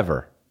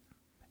clever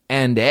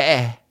and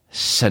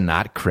so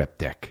not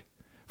cryptic.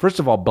 First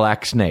of all,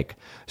 Black Snake.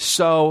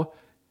 So,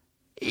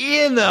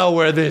 you know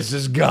where this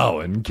is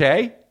going,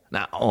 okay?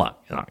 Now, look,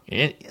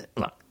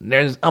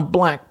 there's a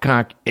black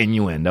cock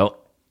innuendo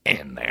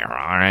in there,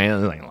 all right?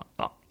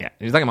 Yeah,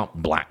 he's talking about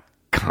black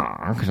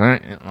cocks,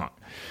 right?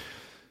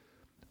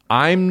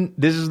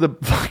 This is the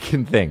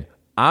fucking thing.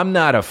 I'm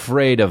not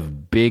afraid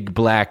of big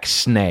black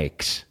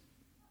snakes.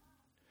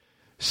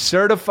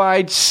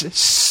 Certified snake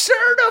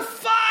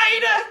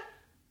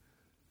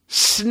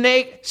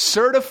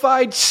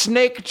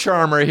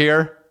charmer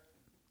here.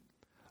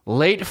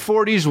 Late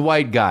 40s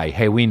white guy.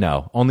 Hey, we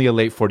know. Only a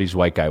late 40s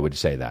white guy would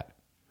say that.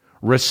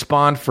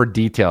 Respond for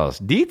details.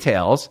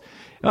 Details?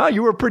 Oh,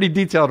 you were pretty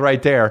detailed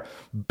right there.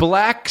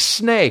 Black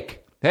snake.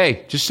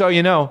 Hey, just so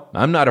you know,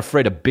 I'm not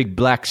afraid of big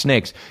black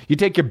snakes. You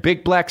take your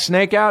big black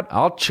snake out,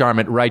 I'll charm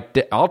it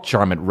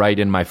right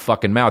in my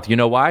fucking mouth. You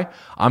know why?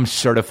 I'm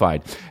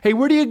certified. Hey,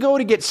 where do you go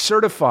to get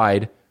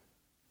certified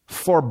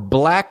for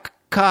black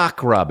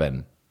cock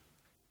rubbing?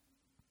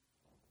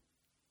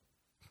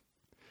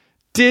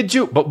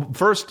 But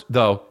first,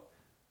 though,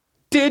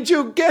 did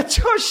you get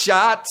your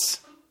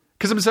shots?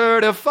 Because I'm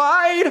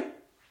certified.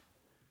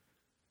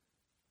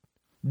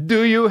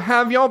 Do you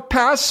have your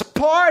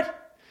passport?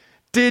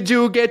 Did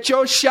you get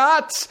your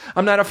shots?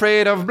 I'm not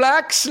afraid of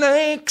black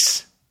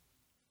snakes.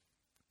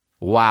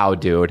 Wow,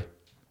 dude.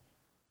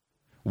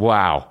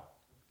 Wow,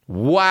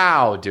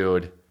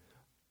 dude.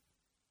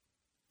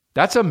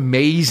 That's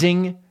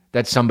amazing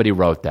that somebody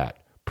wrote that.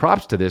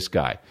 Props to this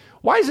guy.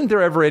 Why isn't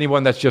there ever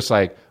anyone that's just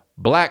like,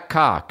 black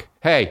cock?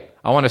 Hey,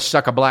 I want to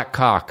suck a black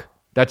cock.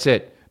 That's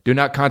it. Do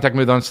not contact me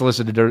with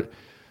unsolicited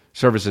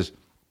services.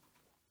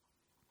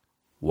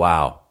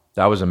 Wow,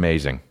 that was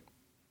amazing.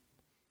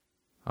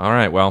 All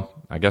right, well,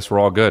 I guess we're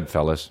all good,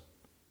 fellas.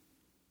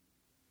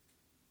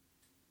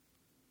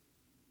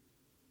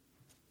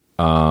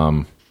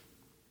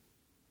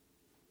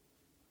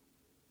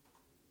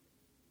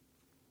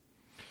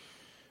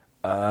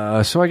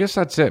 So I guess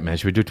that's it, man.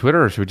 Should we do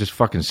Twitter or should we just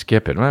fucking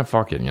skip it? Well,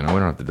 fuck it, we don't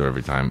have to do it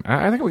every time.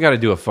 I think we got to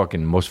do a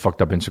fucking most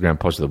fucked up Instagram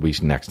post of the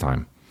week next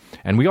time.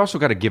 And we also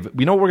got to give,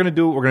 you know what we're going to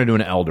do? We're going to do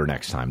an elder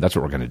next time. That's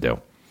what we're going to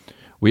do.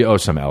 We owe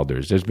some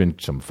elders. There's been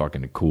some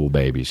fucking cool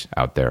babies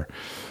out there.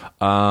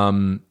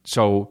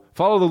 So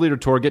follow the Leader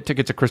Tour. Get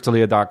tickets at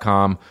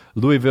Crystalia.com.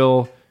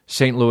 Louisville,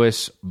 St.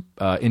 Louis,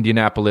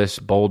 Indianapolis,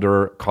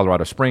 Boulder,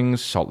 Colorado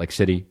Springs, Salt Lake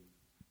City,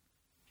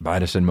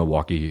 Madison,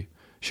 Milwaukee,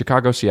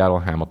 Chicago, Seattle,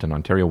 Hamilton,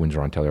 Ontario,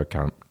 Windsor, Ontario,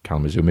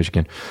 Kalamazoo,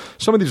 Michigan.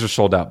 Some of these are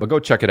sold out, but go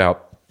check it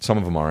out. Some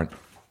of them aren't.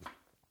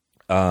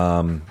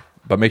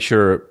 But make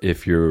sure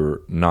if you're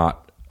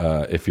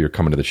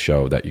coming to the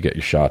show that you get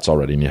your shots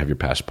already and you have your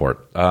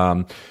passport.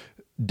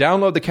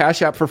 Download the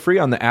Cash App for free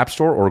on the App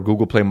Store or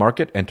Google Play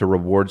Market. Enter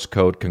rewards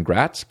code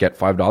CONGRATS. Get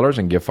 $5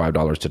 and give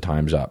 $5 to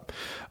Time's Up.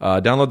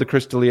 Download the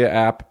Crystalia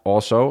app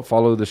also.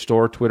 Follow the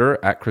store Twitter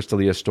at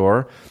Crystalia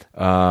Store.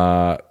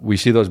 We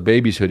see those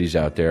babies hoodies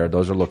out there.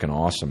 Those are looking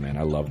awesome, man.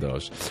 I love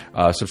those.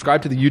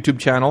 Subscribe to the YouTube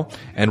channel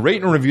and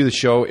rate and review the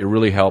show. It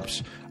really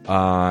helps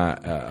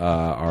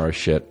our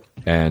shit.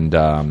 And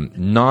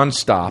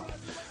nonstop,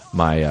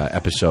 my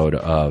episode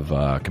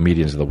of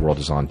Comedians of the World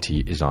is on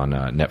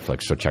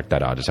Netflix, so check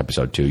that out. It's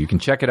episode 2. You can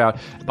check it out.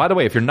 By the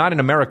way, if you're not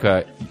in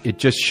America, it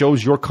just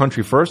shows your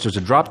country first. There's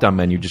a drop-down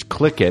menu. Just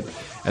click it,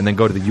 and then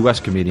go to the U.S.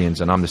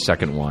 comedians, and I'm the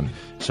second one.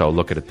 So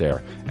look at it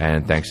there.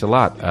 And thanks a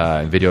lot.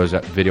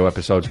 Video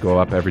episodes go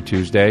up every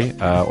Tuesday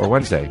or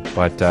Wednesday.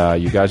 But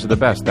you guys are the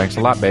best. Thanks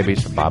a lot,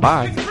 babies.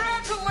 Bye-bye.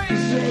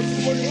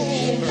 Congratulations.